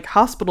 and like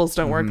hospitals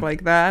don't work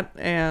like that,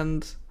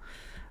 and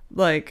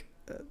like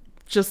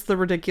just the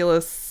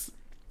ridiculous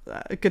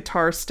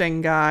guitar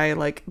sting guy,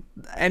 like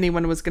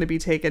anyone was going to be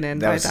taken in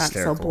by that,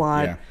 so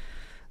blood.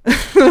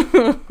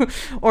 Yeah.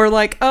 Or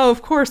like, oh,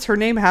 of course her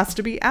name has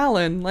to be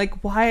Alan.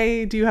 Like,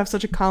 why do you have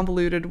such a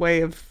convoluted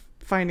way of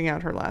finding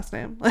out her last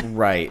name?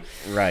 Right.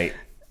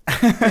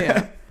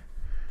 Yeah.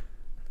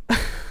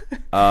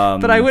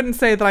 But I wouldn't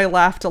say that I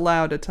laughed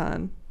aloud a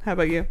ton. How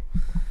about you?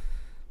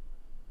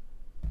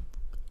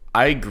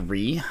 I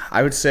agree.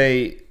 I would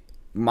say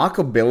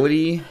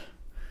mockability,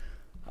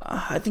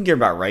 I think you're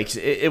about right. 'Cause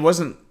it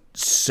wasn't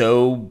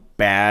so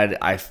bad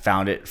I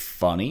found it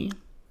funny.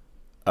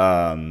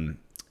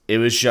 It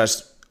was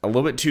just a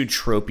little bit too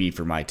tropey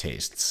for my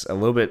tastes. A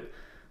little bit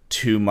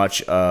too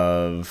much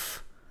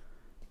of,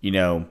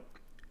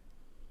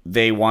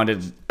 they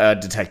wanted a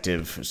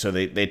detective, so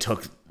they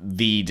took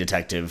the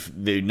detective,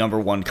 the number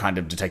one kind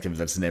of detective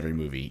that's in every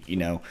movie.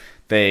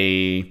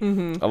 They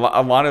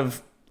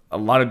a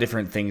lot of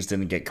different things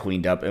didn't get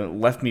cleaned up, and it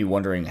left me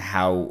wondering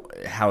how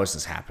is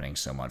this happening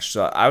so much.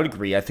 So I would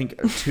agree. I think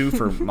 2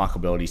 for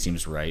mockability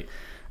seems right.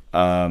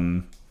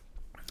 And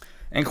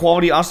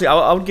quality, honestly,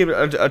 I would give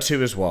it a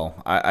 2 as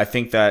well. I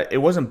think that it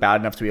wasn't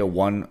bad enough to be a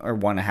 1 or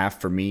 1.5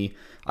 for me.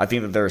 I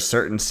think that there are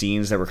certain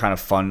scenes that were kind of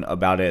fun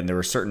about it, and there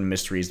were certain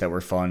mysteries that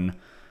were fun.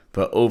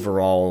 But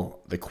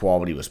overall, the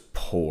quality was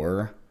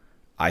poor.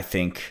 I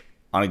think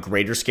on a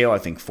greater scale, I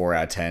think 4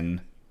 out of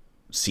 10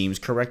 seems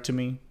correct to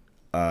me.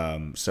 So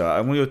I'm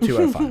going to go 2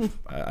 out of 5.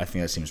 I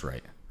think that seems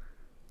right.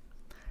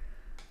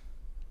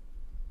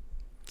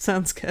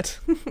 Sounds good.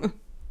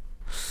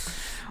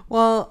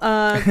 Well,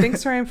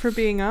 thanks, Ryan, for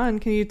being on.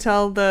 Can you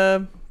tell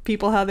the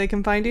people how they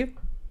can find you?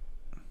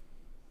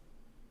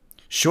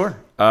 Sure.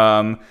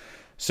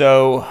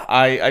 So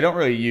I don't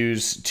really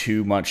use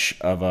too much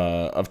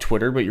of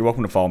Twitter, but you're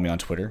welcome to follow me on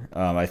Twitter.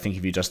 I think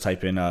if you just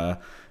type in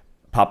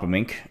Papa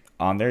Mink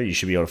on there, you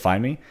should be able to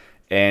find me.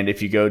 And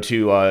if you go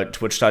to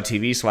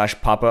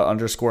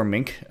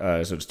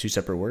twitch.tv/Papa_Mink, so it's 2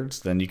 separate words,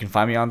 then you can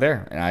find me on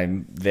there. And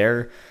I'm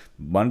there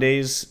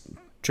Mondays,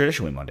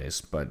 traditionally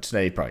Mondays, but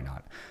today probably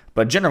not.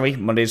 But generally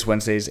Mondays,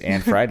 Wednesdays,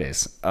 and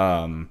Fridays.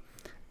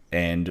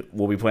 And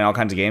we'll be playing all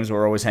kinds of games.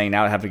 We're always hanging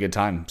out, having a good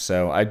time.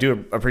 So I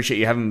do appreciate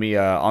you having me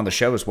on the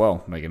show as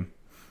well, Megan.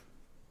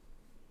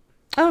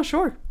 Oh,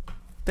 sure.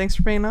 Thanks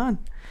for being on.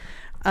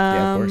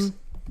 Yeah, of course.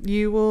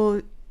 You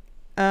will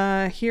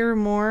hear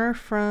more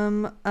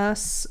from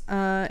us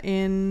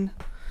in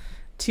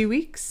 2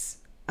 weeks.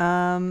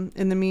 In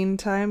the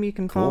meantime, you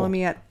can follow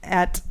me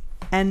at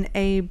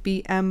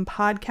NABM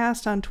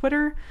Podcast on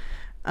Twitter.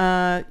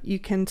 You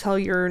can tell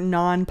your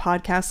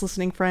non-podcast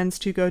listening friends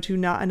to go to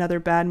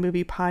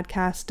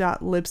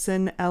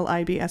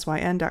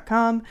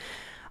notanotherbadmoviepodcast.libsyn.com.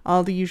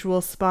 All the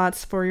usual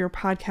spots for your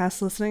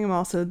podcast listening. I'm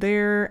also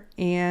there.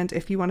 And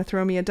if you want to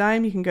throw me a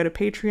dime, you can go to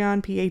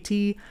Patreon,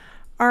 PATREON,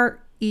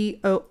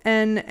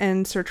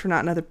 and search for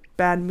Not Another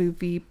Bad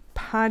Movie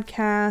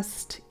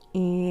Podcast.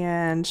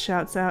 And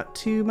shouts out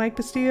to Mike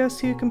Bastillos,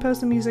 who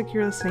composed the music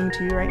you're listening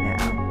to right now.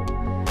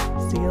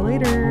 See you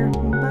later.